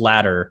ranked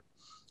ladder,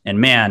 and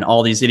man,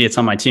 all these idiots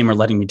on my team are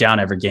letting me down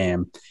every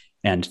game.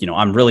 And,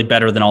 I'm really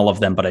better than all of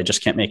them, but I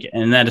just can't make it.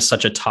 And that is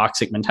such a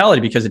toxic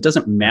mentality, because it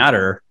doesn't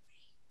matter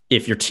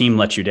if your team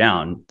lets you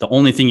down. The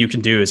only thing you can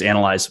do is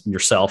analyze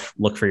yourself,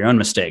 look for your own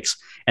mistakes.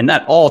 And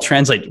that all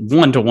translates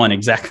 1-to-1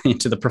 exactly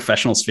into the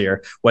professional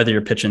sphere, whether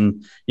you're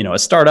pitching, a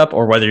startup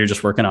or whether you're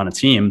just working on a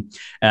team.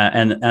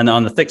 And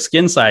on the thick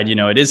skin side,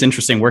 it is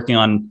interesting working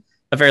on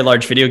a very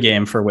large video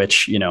game for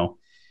which,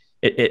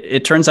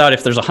 it turns out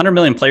if there's 100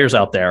 million players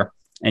out there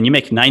and you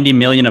make 90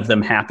 million of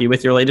them happy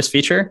with your latest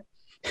feature,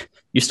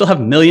 you still have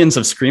millions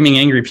of screaming,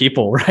 angry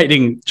people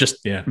writing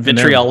just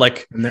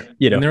vitriolic, and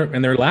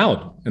they're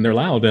loud, and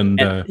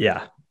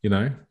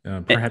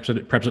perhaps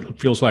it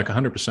feels like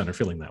 100% are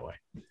feeling that way.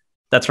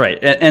 That's right.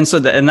 And so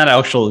that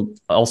actually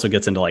also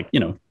gets into like,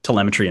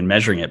 telemetry and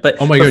measuring it. But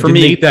oh my God, you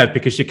need that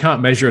because you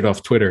can't measure it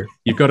off Twitter.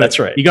 You've got to, that's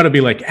right. You got to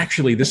be like,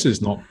 actually, this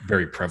is not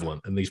very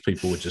prevalent. And these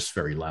people were just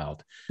very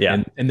loud.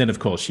 Yeah. And then of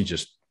course I'm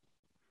just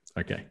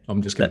going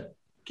to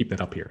keep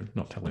that up here and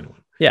not tell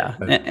anyone. Yeah.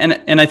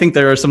 And I think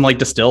there are some like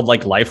distilled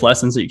like life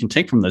lessons that you can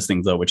take from those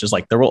things though, which is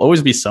like, there will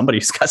always be somebody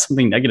who's got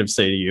something negative to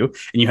say to you,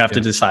 and you have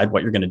to decide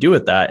what you're going to do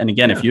with that. And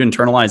again, if you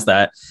internalize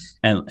that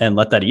and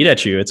let that eat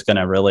at you, it's going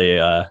to really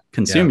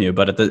consume you.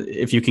 But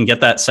if you can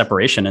get that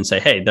separation and say,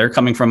 hey, they're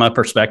coming from a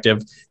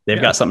perspective,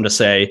 they've got something to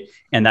say,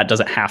 and that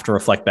doesn't have to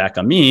reflect back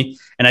on me.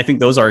 And I think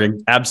those are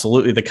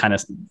absolutely the kind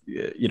of,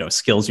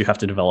 skills you have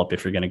to develop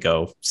if you're going to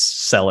go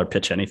sell or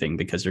pitch anything,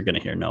 because you're going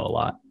to hear no a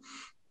lot.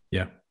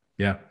 Yeah.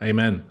 Yeah.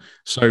 Amen.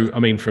 So, I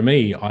mean, for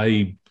me,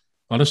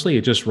 honestly,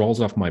 it just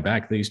rolls off my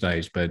back these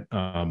days, but,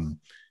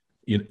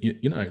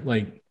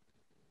 like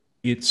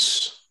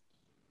it's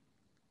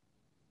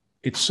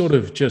sort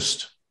of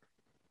just,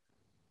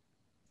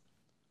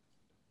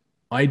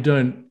 I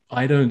don't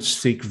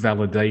seek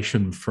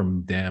validation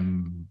from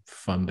them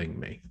funding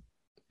me.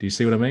 Do you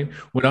see what I mean?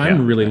 What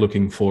I'm really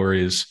looking for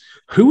is,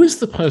 who is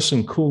the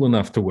person cool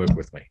enough to work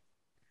with me?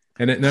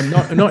 And I'm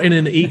not in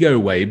an ego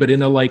way, but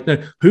in a like,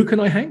 no, who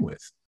can I hang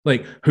with?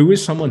 Like, who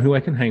is someone who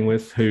I can hang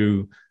with,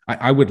 who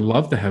I would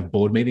love to have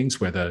board meetings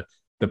where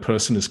the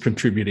person is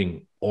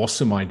contributing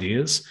awesome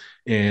ideas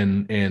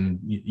and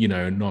you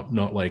know,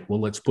 not like, well,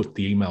 let's put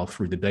the email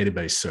through the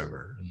database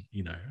server, and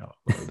you know, oh,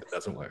 well, that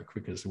doesn't work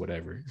because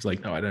whatever. It's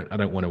like, no, I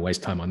don't want to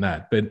waste time on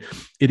that. But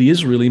it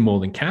is really more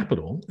than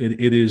capital.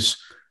 It is,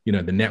 you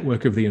know, the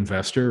network of the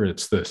investor.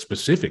 It's the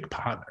specific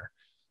partner.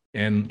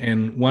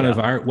 And one of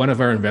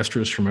our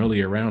investors from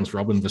earlier rounds,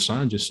 Robin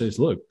Vassan, just says,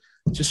 look,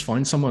 just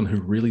find someone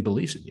who really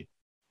believes in you.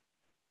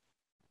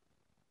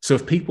 So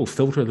if people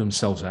filter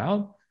themselves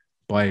out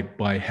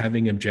by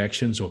having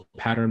objections or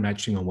pattern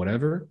matching or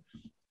whatever,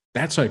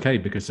 that's okay,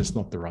 because it's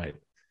not the right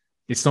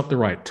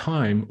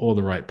time or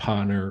the right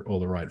partner or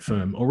the right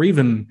firm, or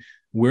even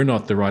we're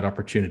not the right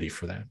opportunity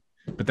for that.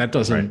 But that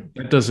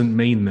doesn't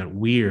mean that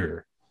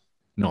we're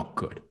not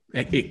good.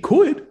 It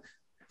could.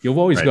 You've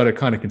always got to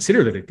kind of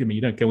consider that. I mean,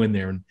 you don't go in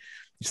there and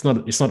it's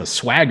not a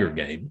swagger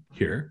game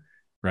here,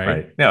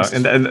 right? No,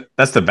 and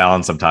that's the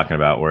balance I'm talking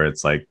about, where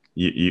it's like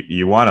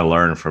you want to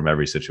learn from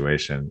every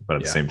situation, but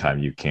at the same time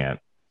you can't.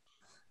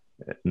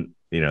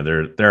 You know,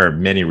 there are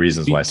many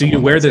reasons why. Do you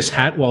wear this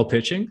hat while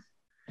pitching?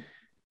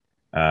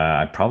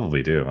 I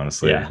probably do,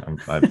 honestly. Yeah.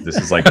 This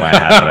is like my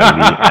hat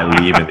that I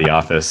leave in the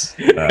office.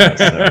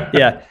 So.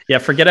 Yeah.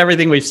 Forget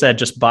everything we've said.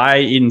 Just buy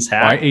Eden's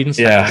hat.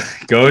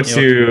 Go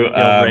to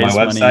my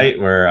website money.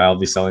 Where I'll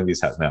be selling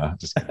these hats.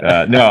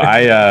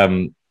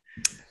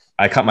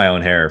 I cut my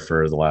own hair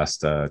for the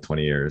last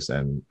 20 years,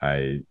 and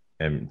I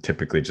am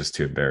typically just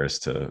too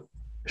embarrassed to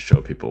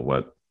show people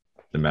what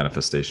the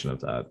manifestation of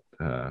that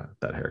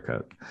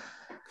haircut.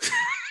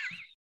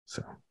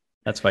 So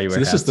that's why you wear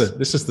hats.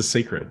 This is the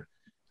secret.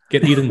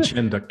 Get Eden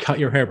Chen to cut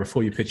your hair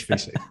before you pitch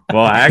VC.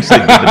 Well, I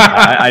actually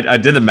I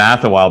did the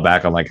math a while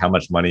back on like how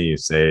much money you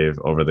save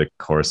over the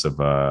course of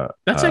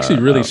that's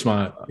actually really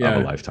smart. Of a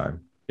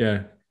lifetime.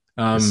 Yeah.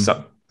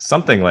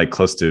 Something like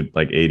close to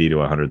like $80,000 to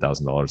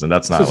 $100,000, and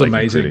that's not like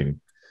amazing.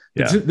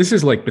 This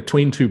is like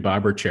between two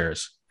barber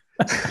chairs.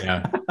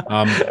 Yeah.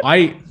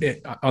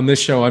 On this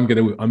show, I'm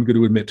going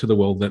to admit to the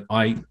world that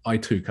I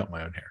too cut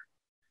my own hair.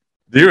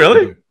 Do you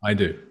really? I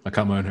do. I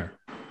cut my own hair.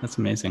 That's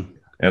amazing.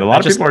 And a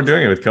lot of people are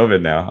doing it with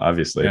COVID now,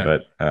 obviously,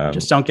 but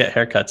just don't get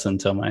haircuts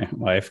until my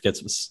wife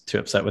gets too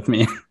upset with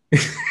me.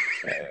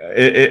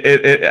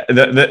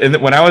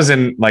 When I was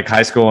in like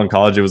high school and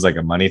college, it was like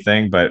a money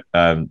thing, but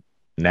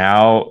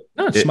now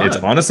it's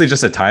honestly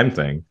just a time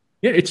thing.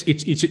 Yeah, it's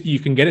you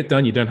can get it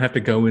done. You don't have to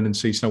go in and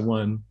see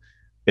someone.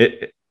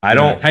 The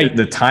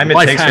time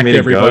it takes for me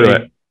to go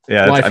to it.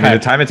 Yeah, the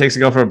time it takes to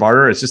go for a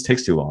barber, it just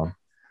takes too long.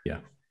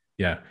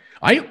 Yeah.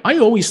 I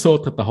always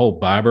thought that the whole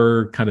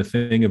barber kind of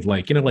thing of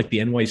like, you know, like the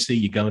NYC,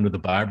 you go into the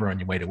barber on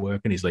your way to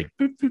work and he's like,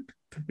 boop, boop,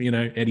 you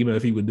know, Eddie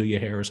Murphy would do your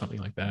hair or something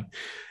like that.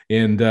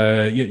 And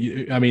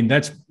I mean,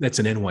 that's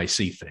an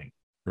NYC thing,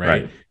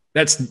 right?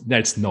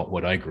 That's not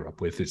what I grew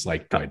up with. It's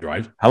like, I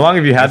drive. How long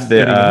have you had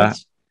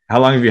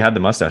the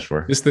mustache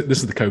for? This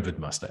is the COVID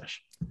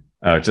mustache.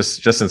 Oh,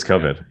 just since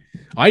COVID.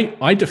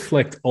 I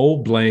deflect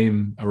all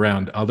blame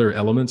around other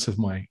elements of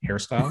my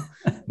hairstyle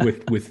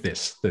with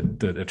this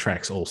that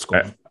attracts all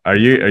scorn. Are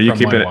you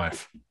keeping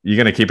it? You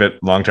going to keep it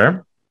long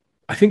term?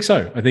 I think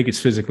so. I think it's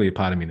physically a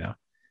part of me now.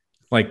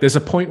 Like there's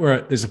a point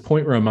where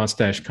a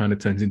mustache kind of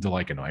turns into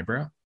like an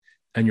eyebrow,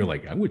 and you're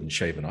like, I wouldn't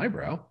shave an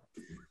eyebrow,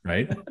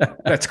 right?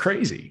 That's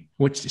crazy.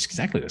 Which is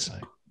exactly the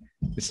same.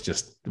 It's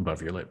just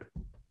above your lip.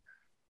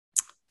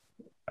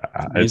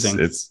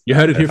 It's you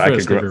heard it here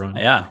first, everyone.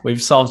 Yeah,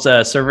 we've solved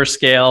server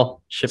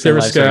scale, shipping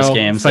live service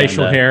games,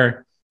 facial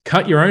hair.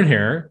 Cut your own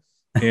hair,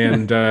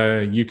 and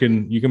you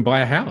can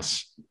buy a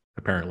house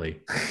apparently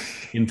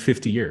in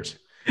 50 years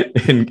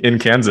in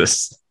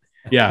Kansas.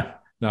 Yeah,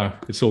 no,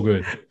 it's all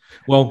good.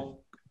 Well,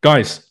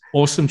 guys,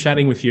 awesome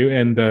chatting with you,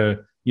 and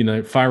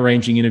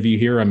far-ranging interview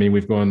here. I mean,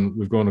 we've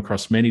gone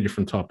across many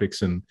different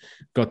topics and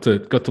got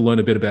to learn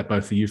a bit about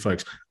both of you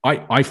folks.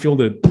 I feel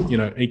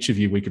that each of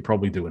you, we could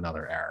probably do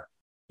another hour.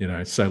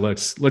 So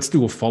let's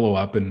do a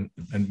follow-up and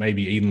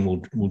maybe Eden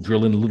will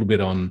drill in a little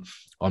bit on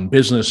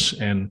business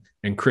and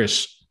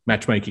Chris,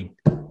 matchmaking.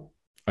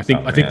 I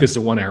think there's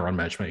a 1 hour on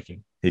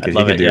matchmaking. He could do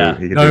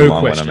a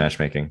long one on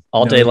matchmaking.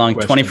 All day long,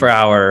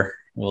 24-hour.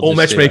 All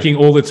matchmaking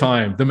all the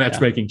time. The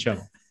matchmaking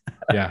channel.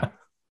 Yeah.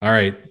 All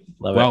right.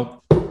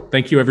 Well,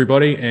 thank you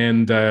everybody,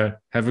 and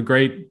have a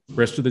great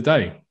rest of the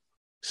day.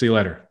 See you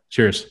later.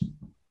 Cheers.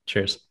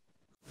 Cheers.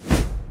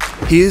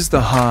 Here's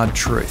the hard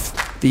truth.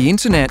 The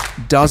internet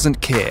doesn't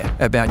care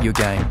about your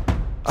game.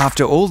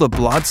 After all the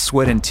blood,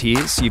 sweat and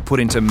tears you put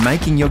into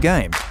making your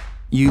game,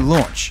 you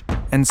launch,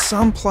 and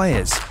some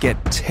players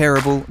get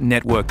terrible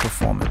network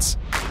performance.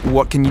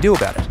 What can you do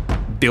about it?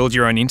 Build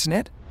your own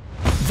internet?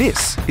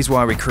 This is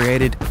why we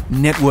created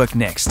Network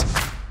Next.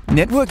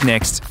 Network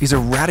Next is a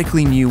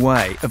radically new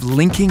way of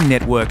linking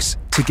networks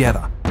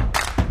together.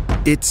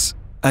 It's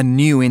a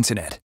new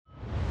internet.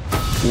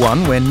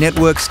 One where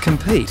networks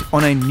compete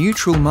on a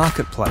neutral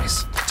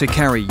marketplace to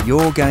carry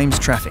your game's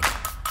traffic.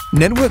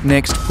 Network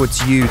Next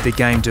puts you, the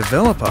game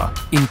developer,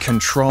 in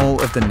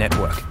control of the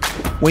network.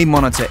 We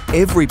monitor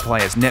every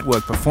player's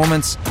network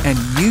performance and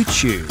you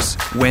choose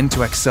when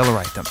to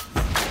accelerate them.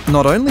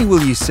 Not only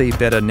will you see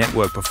better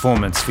network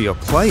performance for your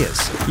players,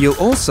 you'll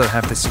also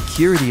have the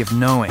security of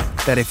knowing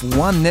that if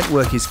one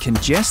network is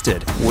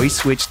congested, we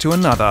switch to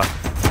another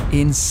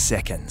in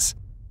seconds.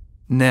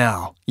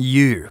 Now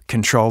you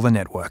control the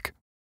network.